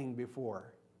lightning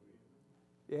before?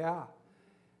 Yeah.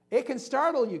 It can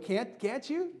startle you, can't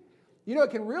you? You know,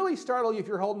 it can really startle you if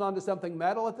you're holding on to something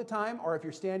metal at the time or if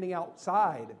you're standing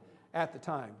outside at the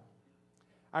time.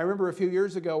 I remember a few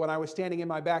years ago when I was standing in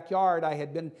my backyard, I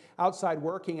had been outside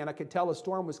working and I could tell a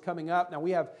storm was coming up. Now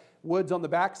we have woods on the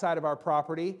backside of our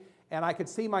property, and I could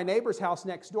see my neighbor's house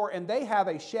next door, and they have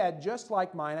a shed just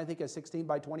like mine, I think a 16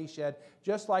 by 20 shed,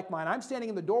 just like mine. I'm standing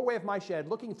in the doorway of my shed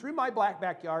looking through my black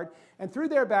backyard and through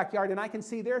their backyard, and I can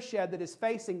see their shed that is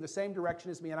facing the same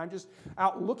direction as me, and I'm just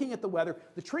out looking at the weather.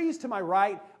 The trees to my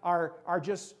right are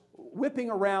just whipping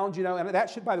around, you know, and that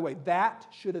should, by the way, that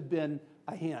should have been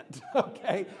a hint,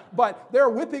 okay? But they're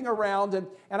whipping around, and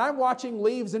I'm watching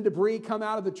leaves and debris come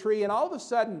out of the tree, and all of a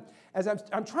sudden, as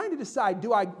I'm trying to decide,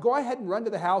 do I go ahead and run to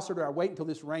the house, or do I wait until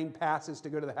this rain passes to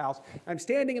go to the house? I'm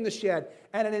standing in the shed,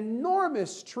 and an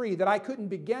enormous tree that I couldn't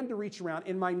begin to reach around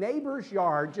in my neighbor's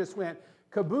yard just went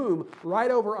kaboom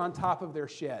right over on top of their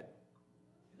shed.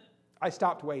 I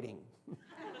stopped waiting.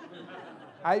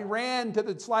 I ran to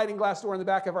the sliding glass door in the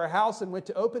back of our house and went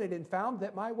to open it and found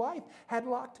that my wife had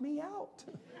locked me out.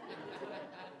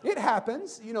 It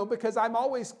happens, you know, because I'm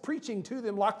always preaching to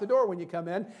them, lock the door when you come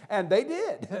in, and they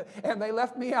did, and they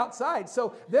left me outside.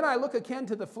 So then I look akin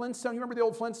to the Flintstone. You remember the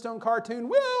old Flintstone cartoon,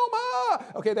 Wilma?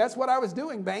 Okay, that's what I was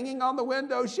doing, banging on the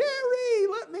window, Sherry,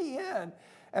 let me in.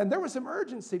 And there was some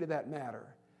urgency to that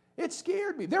matter. It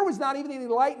scared me. There was not even any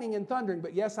lightning and thundering,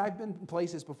 but yes, I've been in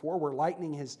places before where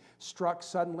lightning has struck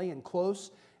suddenly and close,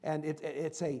 and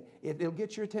it'll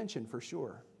get your attention for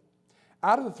sure.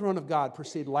 Out of the throne of God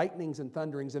proceed lightnings and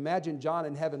thunderings. Imagine John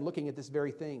in heaven looking at this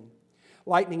very thing.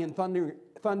 Lightning and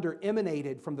thunder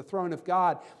emanated from the throne of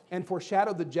God and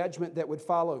foreshadowed the judgment that would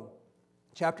follow.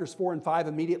 Chapters 4 and 5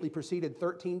 immediately preceded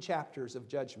 13 chapters of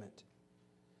judgment.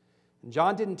 And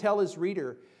John didn't tell his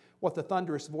reader what the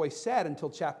thunderous voice said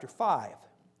until chapter 5.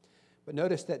 But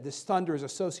notice that this thunder is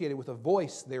associated with a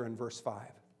voice there in verse 5.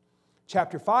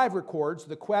 Chapter 5 records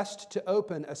the quest to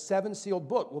open a 7-sealed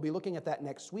book. We'll be looking at that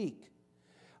next week.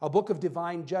 A book of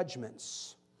divine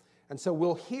judgments. And so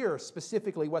we'll hear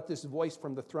specifically what this voice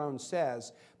from the throne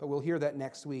says, but we'll hear that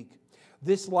next week.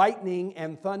 This lightning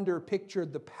and thunder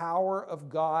pictured the power of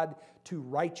God to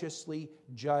righteously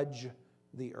judge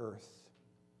the earth.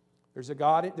 There's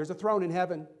a throne in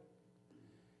heaven.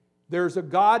 There's a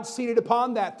God seated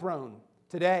upon that throne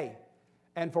today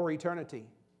and for eternity.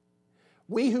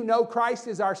 We who know Christ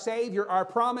as our Savior are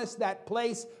promised that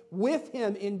place with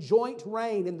Him in joint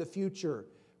reign in the future,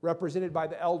 represented by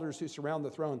the elders who surround the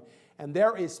throne. And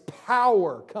there is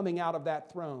power coming out of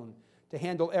that throne to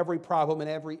handle every problem and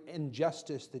every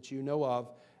injustice that you know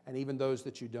of, and even those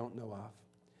that you don't know of.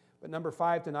 But number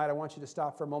 5 tonight, I want you to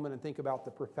stop for a moment and think about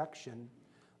the perfection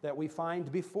that we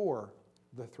find before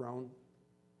the throne.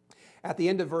 At the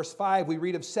end of verse 5, we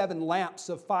read of 7 lamps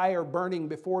of fire burning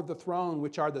before the throne,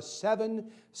 which are the 7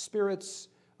 spirits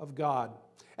of God.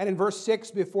 And in verse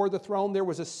 6, before the throne there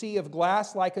was a sea of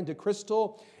glass like unto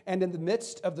crystal, and in the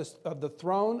midst of the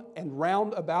throne and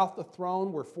round about the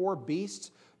throne were 4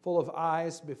 beasts full of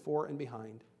eyes before and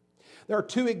behind. There are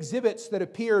 2 exhibits that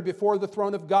appear before the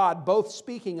throne of God, both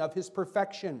speaking of His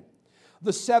perfection.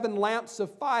 The 7 lamps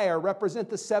of fire represent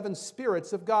the 7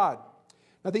 spirits of God.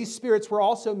 Now, these spirits were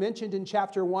also mentioned in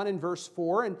chapter 1 and verse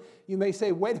 4, and you may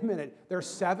say, wait a minute, there are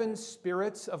 7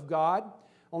 spirits of God?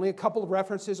 Only a couple of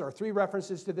references, or 3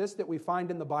 references to this that we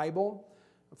find in the Bible.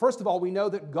 First of all, we know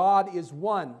that God is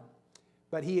one,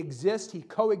 but He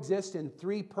coexists in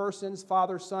 3 persons,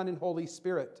 Father, Son, and Holy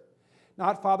Spirit.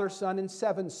 Not Father, Son, and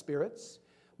 7 spirits.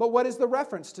 But what is the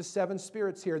reference to 7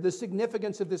 spirits here? The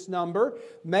significance of this number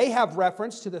may have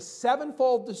reference to the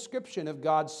 7-fold description of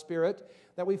God's Spirit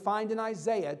that we find in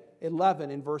Isaiah 11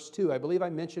 in verse 2. I believe I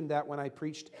mentioned that when I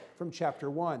preached from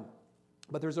chapter 1.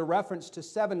 But there's a reference to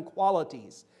 7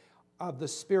 qualities of the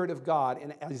Spirit of God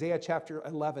in Isaiah chapter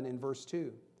 11 in verse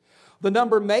 2. The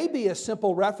number may be a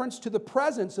simple reference to the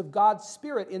presence of God's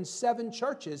Spirit in 7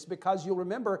 churches, because you'll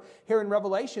remember here in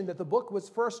Revelation that the book was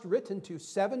first written to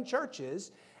 7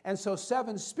 churches, and so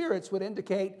 7 spirits would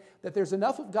indicate that there's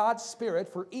enough of God's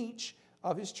Spirit for each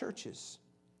of His churches.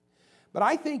 But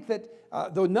I think that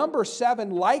the number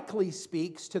 7 likely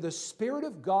speaks to the Spirit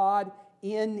of God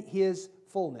in His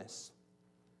fullness.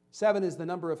 7 is the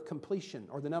number of completion,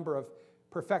 or the number of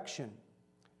perfection.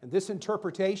 And this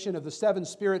interpretation of the 7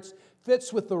 spirits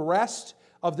fits with the rest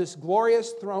of this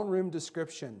glorious throne room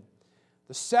description.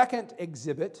 The second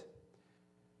exhibit,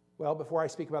 well, before I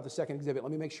speak about the second exhibit,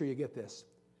 let me make sure you get this.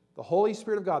 The Holy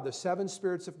Spirit of God, the 7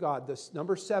 spirits of God, this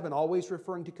number 7 always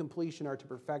referring to completion or to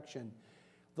perfection.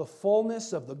 The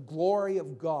fullness of the glory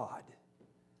of God.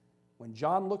 When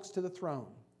John looks to the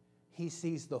throne, he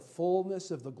sees the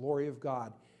fullness of the glory of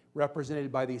God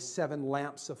represented by these 7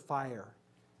 lamps of fire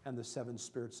and the 7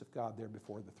 spirits of God there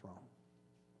before the throne.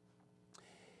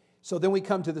 So then we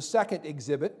come to the second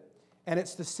exhibit, and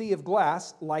it's the sea of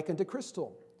glass like unto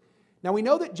crystal. Now we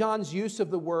know that John's use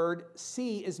of the word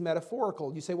sea is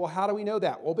metaphorical. You say, well, how do we know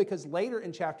that? Well, because later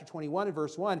in chapter 21 and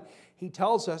verse 1, he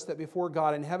tells us that before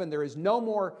God in heaven there is no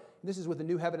more, this is with the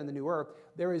new heaven and the new earth,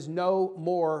 there is no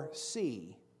more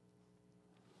sea.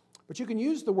 But you can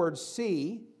use the word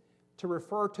sea to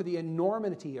refer to the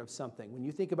enormity of something. When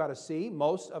you think about a sea,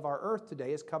 most of our earth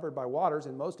today is covered by waters,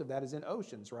 and most of that is in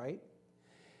oceans, right?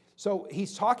 So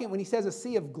he's talking, when he says a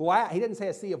sea of glass, he didn't say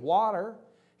a sea of water.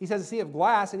 He says a sea of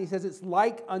glass, and he says it's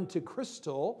like unto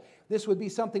crystal. This would be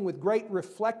something with great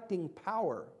reflecting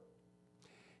power.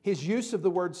 His use of the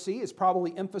word sea is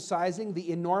probably emphasizing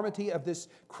the enormity of this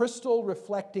crystal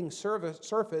reflecting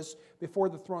surface before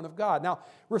the throne of God. Now,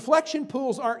 reflection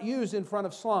pools aren't used in front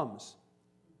of slums.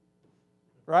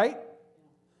 Right?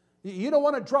 You don't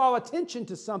want to draw attention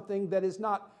to something that is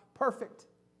not perfect.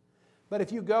 But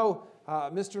if you go,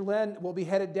 Mr. Lynn will be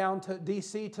headed down to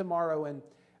D.C. tomorrow and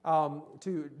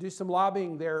to do some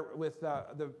lobbying there with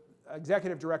the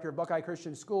executive director of Buckeye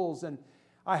Christian Schools. And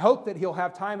I hope that he'll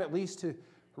have time at least to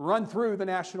run through the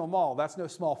National Mall. That's no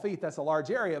small feat. That's a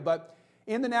large area. But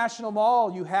in the National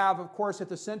Mall, you have, of course, at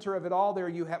the center of it all there,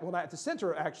 you have, well, not at the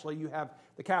center, actually, you have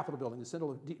the Capitol building,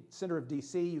 the center of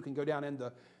D.C. You can go down in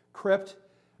the crypt,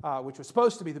 which was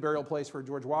supposed to be the burial place for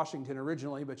George Washington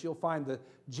originally, but you'll find the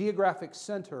geographic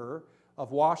center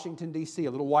of Washington, D.C.,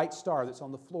 a little white star that's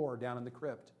on the floor down in the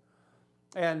crypt.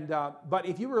 And but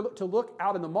if you were to look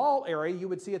out in the mall area, you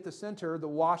would see at the center the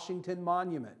Washington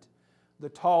Monument, the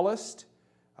tallest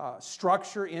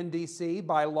structure in D.C.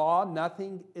 By law,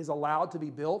 nothing is allowed to be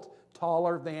built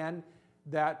taller than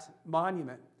that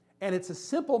monument. And it's a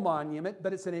simple monument,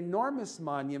 but it's an enormous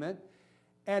monument.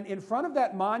 And in front of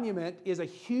that monument is a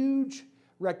huge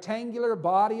rectangular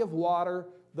body of water,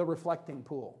 the reflecting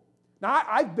pool. Now,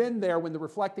 I've been there when the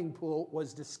reflecting pool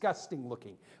was disgusting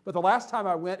looking. But the last time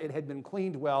I went, it had been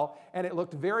cleaned well, and it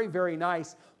looked very, very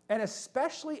nice. And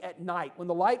especially at night, when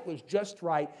the light was just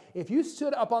right, if you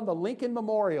stood up on the Lincoln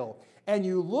Memorial and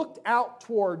you looked out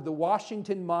toward the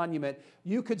Washington Monument,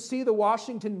 you could see the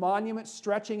Washington Monument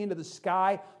stretching into the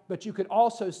sky, but you could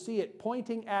also see it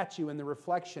pointing at you in the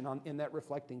reflection in that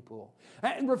reflecting pool.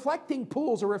 And reflecting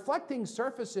pools or reflecting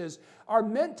surfaces are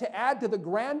meant to add to the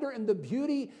grandeur and the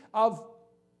beauty of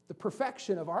the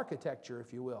perfection of architecture,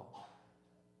 if you will.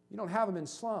 You don't have them in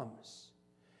slums.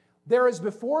 There is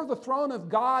before the throne of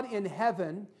God in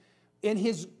heaven, in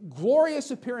His glorious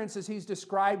appearance as He's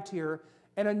described here,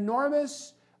 an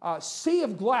enormous sea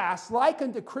of glass like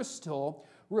unto crystal,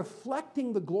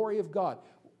 reflecting the glory of God.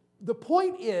 The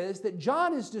point is that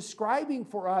John is describing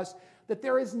for us that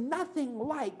there is nothing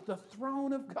like the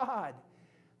throne of God.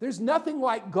 There's nothing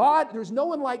like God, there's no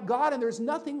one like God, and there's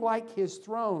nothing like His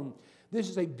throne. This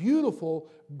is a beautiful,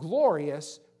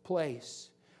 glorious place.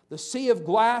 The sea of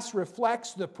glass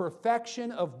reflects the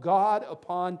perfection of God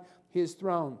upon His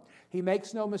throne. He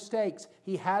makes no mistakes.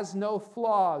 He has no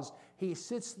flaws. He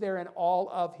sits there in all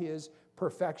of His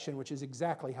perfection, which is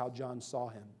exactly how John saw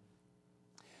Him.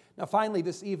 Now, finally,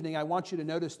 this evening, I want you to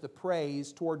notice the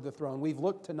praise toward the throne. We've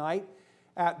looked tonight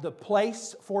at the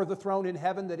place for the throne in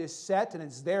heaven that is set, and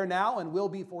it's there now and will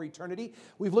be for eternity.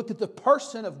 We've looked at the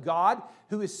person of God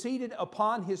who is seated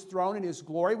upon His throne in His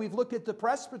glory. We've looked at the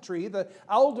presbytery, the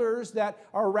elders that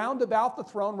are round about the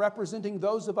throne, representing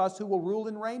those of us who will rule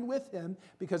and reign with Him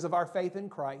because of our faith in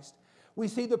Christ. We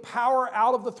see the power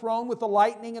out of the throne with the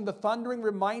lightning and the thundering,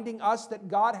 reminding us that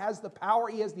God has the power,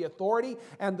 He has the authority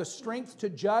and the strength to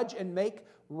judge and make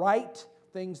right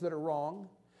things that are wrong.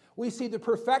 We see the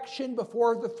perfection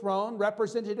before the throne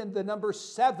represented in the number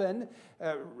 7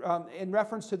 in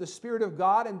reference to the Spirit of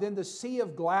God, and then the sea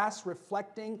of glass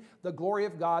reflecting the glory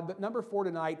of God. But number 4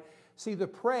 tonight, see the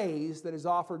praise that is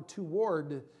offered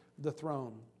toward the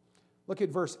throne. Look at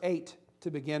verse 8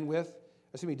 to begin with.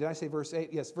 Excuse me, did I say verse 8?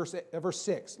 Yes, verse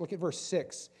 6. Look at verse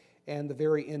 6 and the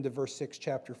very end of verse 6,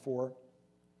 chapter 4.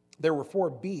 There were 4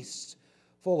 beasts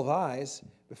full of eyes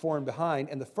before and behind,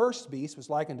 and the first beast was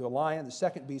like unto a lion, the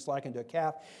second beast like unto a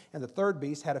calf, and the third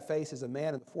beast had a face as a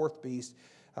man, and the fourth beast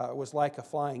was like a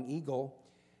flying eagle.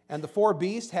 And the 4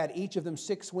 beasts had each of them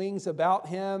 6 wings about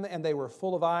him, and they were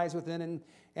full of eyes within,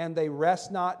 and they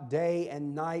rest not day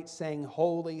and night, saying,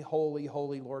 Holy, holy,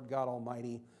 holy, Lord God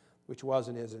Almighty, which was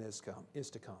and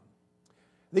is to come.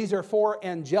 These are 4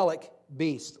 angelic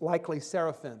beasts, likely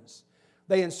seraphims.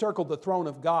 They encircled the throne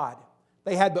of God.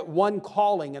 They had but one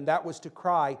calling, and that was to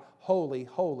cry, Holy,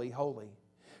 holy, holy.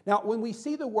 Now, when we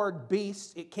see the word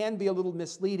beast, it can be a little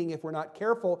misleading if we're not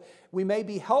careful. We may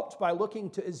be helped by looking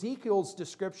to Ezekiel's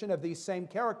description of these same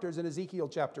characters in Ezekiel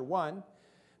chapter 1,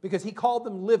 because he called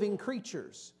them living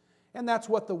creatures. And that's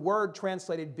what the word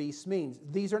translated beast means.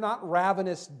 These are not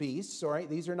ravenous beasts, all right?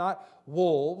 These are not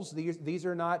wolves. These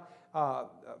are not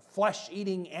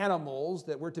flesh-eating animals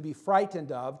that we're to be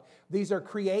frightened of. These are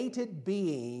created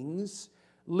beings,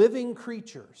 living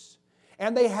creatures.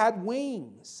 And they had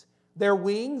wings. Their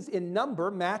wings in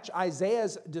number match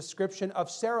Isaiah's description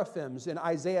of seraphims in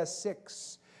Isaiah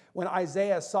 6. When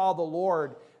Isaiah saw the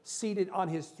Lord seated on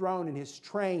His throne and His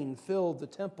train filled the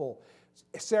temple,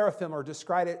 seraphim are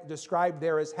described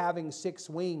there as having 6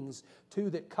 wings, 2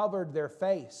 that covered their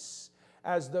face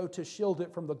as though to shield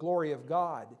it from the glory of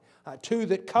God, 2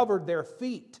 that covered their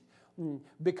feet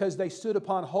because they stood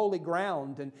upon holy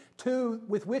ground, and 2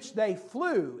 with which they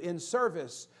flew in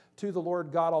service to the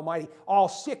Lord God Almighty. All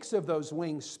 6 of those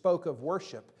wings spoke of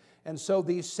worship. And so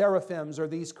these seraphims, or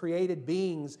these created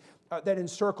beings that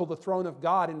encircle the throne of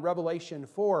God in Revelation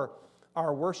 4,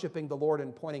 are worshiping the Lord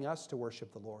and pointing us to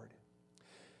worship the Lord.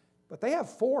 But they have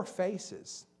 4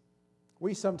 faces.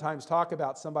 We sometimes talk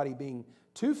about somebody being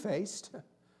two-faced,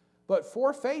 but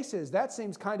 4 faces, that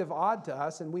seems kind of odd to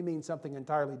us, and we mean something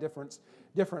entirely different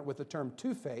with the term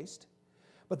two-faced.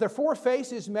 But their 4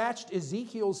 faces matched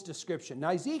Ezekiel's description.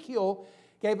 Now, Ezekiel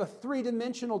gave a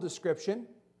 3-dimensional description,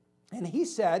 and he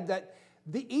said that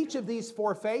each of these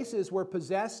 4 faces were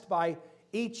possessed by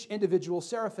each individual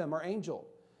seraphim or angel.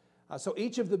 So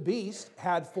each of the beasts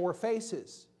had 4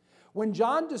 faces. When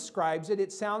John describes it,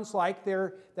 it sounds like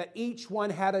that each one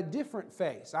had a different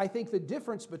face. I think the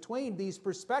difference between these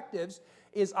perspectives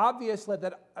is obviously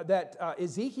that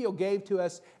Ezekiel gave to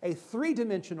us a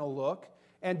 3-dimensional look,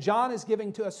 and John is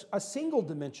giving to us a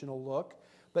single-dimensional look,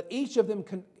 but each of them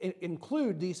can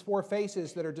include these 4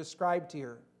 faces that are described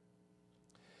here.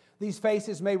 These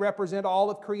faces may represent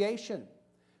all of creation,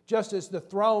 just as the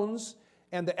thrones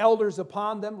and the elders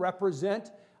upon them represent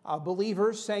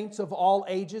believers, saints of all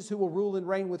ages who will rule and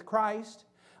reign with Christ.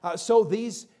 So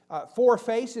these 4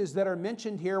 faces that are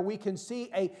mentioned here, we can see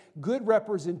a good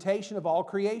representation of all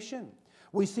creation.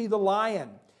 We see the lion,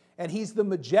 and he's the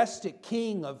majestic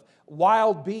king of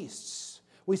wild beasts.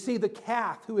 We see the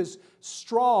calf, who is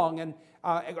strong and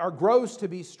or grows to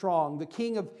be strong, the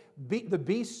king of the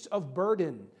beasts of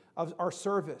burden of our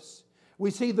service. We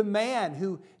see the man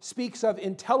who speaks of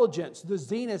intelligence, the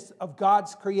zenith of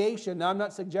God's creation. Now, I'm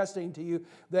not suggesting to you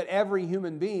that every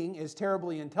human being is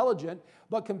terribly intelligent,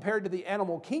 but compared to the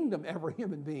animal kingdom, every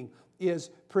human being is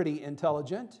pretty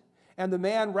intelligent. And the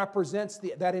man represents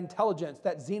that intelligence,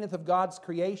 that zenith of God's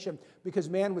creation, because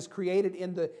man was created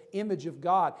in the image of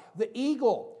God. The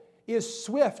eagle is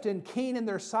swift and keen in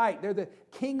their sight. They're the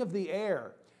king of the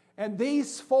air. And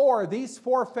these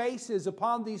four faces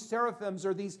upon these seraphims,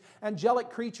 or these angelic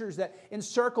creatures that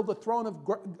encircle the throne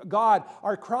of God,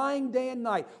 are crying day and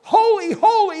night, "Holy,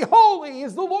 holy, holy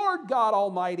is the Lord God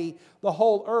Almighty. The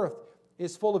whole earth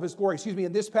is full of His glory."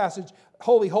 In this passage,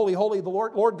 "Holy, holy, holy, the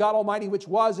Lord God Almighty, which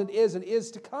was and is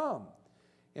to come,"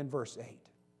 in verse 8.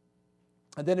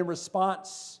 And then in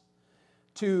response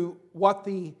to what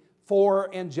the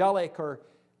four angelic or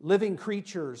living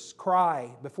creatures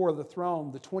cry before the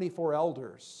throne, the 24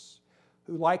 elders,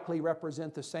 who likely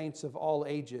represent the saints of all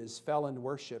ages, fell in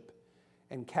worship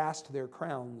and cast their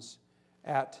crowns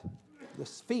at the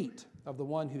feet of the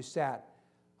one who sat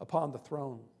upon the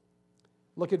throne.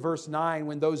 Look at verse 9.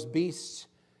 "When those beasts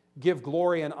give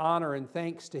glory and honor and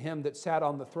thanks to Him that sat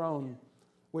on the throne,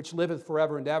 which liveth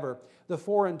forever and ever, the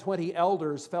 24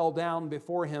 elders fell down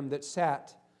before Him that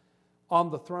sat on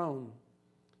the throne,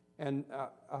 and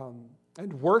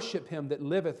worship Him that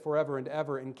liveth forever and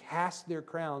ever, and cast their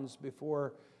crowns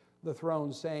before the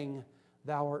throne, saying,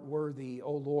 Thou art worthy,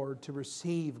 O Lord, to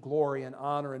receive glory and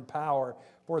honor and power,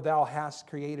 for Thou hast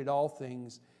created all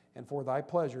things, and for Thy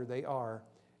pleasure they are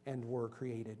and were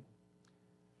created."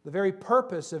 The very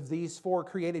purpose of these four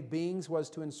created beings was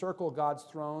to encircle God's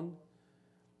throne,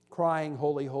 crying,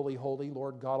 "Holy, holy, holy,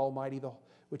 Lord God Almighty,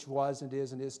 which was and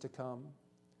is to come."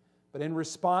 But in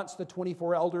response, the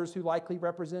 24 elders, who likely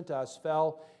represent us,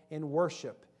 fell in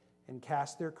worship and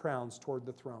cast their crowns toward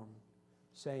the throne,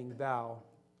 saying, "Thou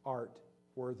art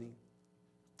worthy."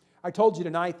 I told you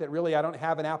tonight that really I don't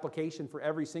have an application for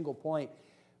every single point,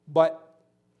 but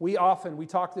we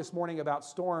talk this morning about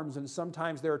storms, and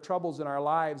sometimes there are troubles in our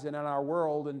lives and in our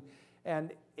world,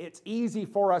 and it's easy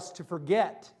for us to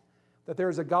forget that there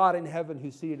is a God in heaven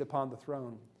who's seated upon the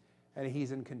throne, and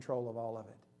He's in control of all of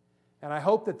it. And I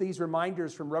hope that these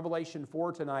reminders from Revelation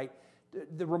 4 tonight,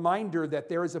 the reminder that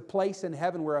there is a place in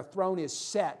heaven where a throne is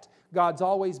set. God's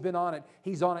always been on it.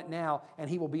 He's on it now, and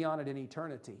He will be on it in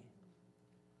eternity.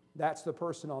 That's the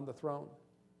person on the throne.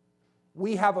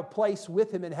 We have a place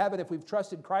with Him in heaven. If we've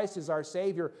trusted Christ as our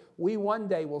Savior, we one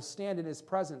day will stand in His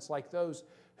presence like those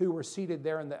who were seated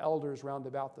there in the elders round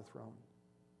about the throne.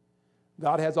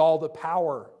 God has all the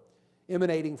power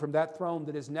emanating from that throne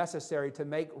that is necessary to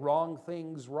make wrong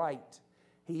things right.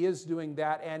 He is doing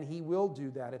that, and He will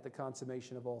do that at the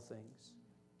consummation of all things.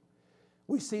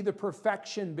 We see the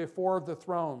perfection before the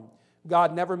throne.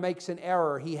 God never makes an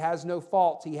error. He has no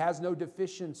faults. He has no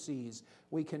deficiencies.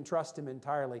 We can trust Him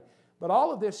entirely. But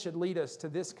all of this should lead us to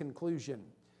this conclusion.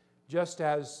 Just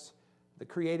as the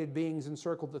created beings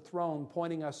encircled the throne,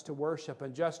 pointing us to worship,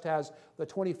 and just as the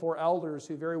 24 elders,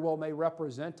 who very well may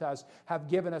represent us, have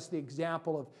given us the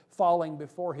example of falling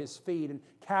before His feet and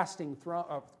casting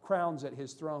crowns at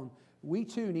His throne, we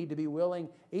too need to be willing,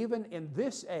 even in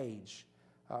this age,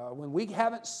 when we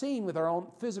haven't seen with our own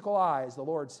physical eyes the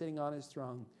Lord sitting on His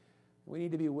throne, we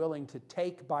need to be willing to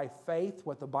take by faith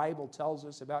what the Bible tells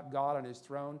us about God on His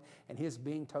throne and His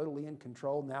being totally in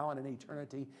control now and in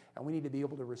eternity. And we need to be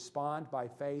able to respond by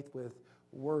faith with,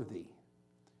 "Worthy,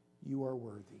 You are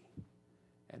worthy,"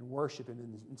 and worship Him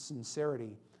in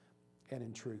sincerity and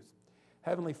in truth.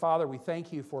 Heavenly Father, we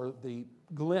thank You for the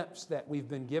glimpse that we've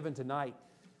been given tonight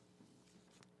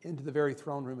into the very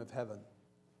throne room of heaven.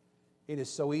 It is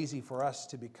so easy for us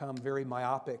to become very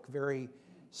myopic, very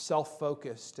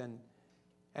self-focused,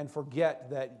 and forget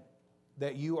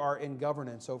that You are in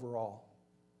governance over all.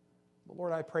 But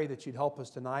Lord, I pray that You'd help us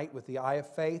tonight with the eye of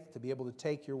faith to be able to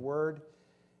take Your word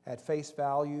at face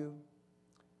value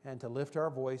and to lift our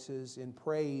voices in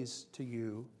praise to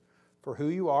You for who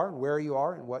You are and where You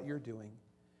are and what You're doing.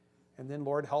 And then,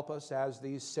 Lord, help us as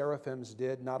these seraphims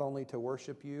did, not only to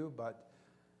worship You, but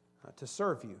to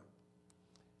serve You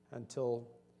until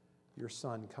Your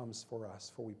Son comes for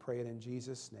us. For we pray it in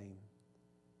Jesus' name.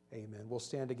 Amen. We'll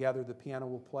stand together. The piano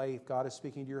will play. If God is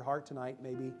speaking to your heart tonight,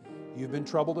 maybe you've been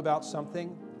troubled about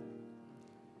something,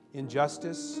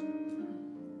 injustice,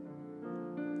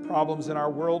 problems in our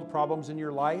world, problems in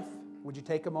your life, would you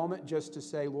take a moment just to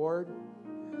say, "Lord,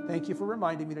 thank You for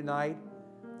reminding me tonight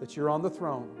that You're on the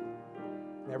throne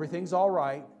and everything's all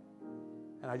right,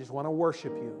 and I just want to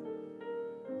worship You.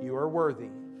 You are worthy.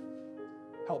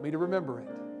 Help me to remember it."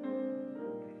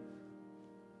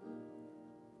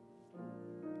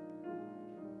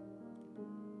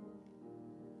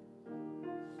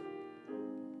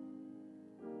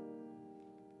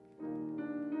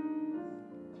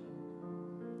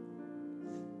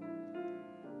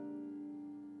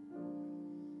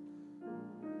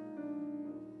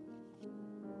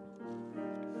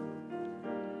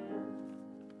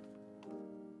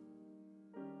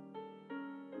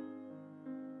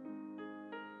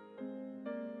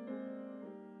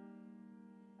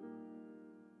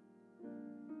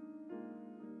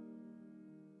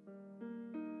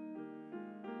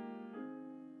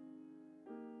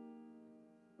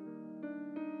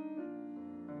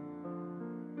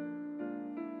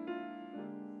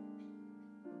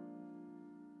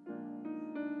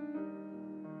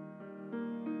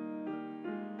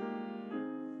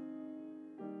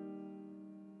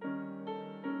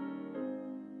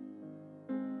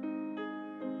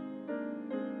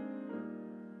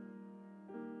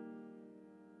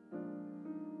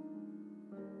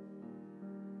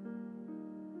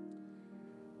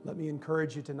 Let me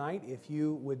encourage you tonight, if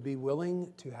you would be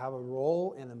willing to have a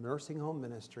role in a nursing home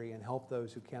ministry and help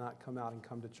those who cannot come out and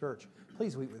come to church,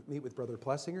 please meet with Brother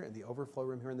Plessinger in the overflow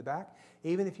room here in the back.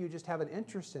 Even if you just have an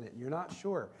interest in it and you're not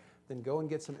sure, then go and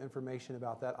get some information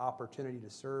about that opportunity to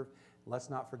serve. Let's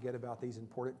not forget about these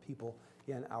important people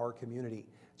in our community.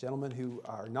 Gentlemen who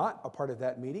are not a part of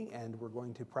that meeting and we're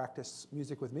going to practice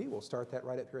music with me, we'll start that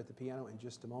right up here at the piano in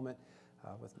just a moment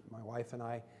with my wife and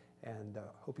I. And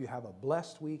hope you have a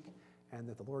blessed week and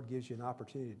that the Lord gives you an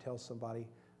opportunity to tell somebody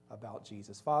about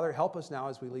Jesus. Father, help us now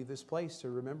as we leave this place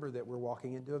to remember that we're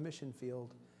walking into a mission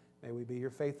field. May we be your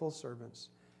faithful servants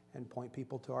and point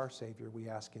people to our Savior. We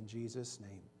ask in Jesus'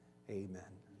 name, amen.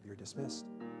 You're dismissed.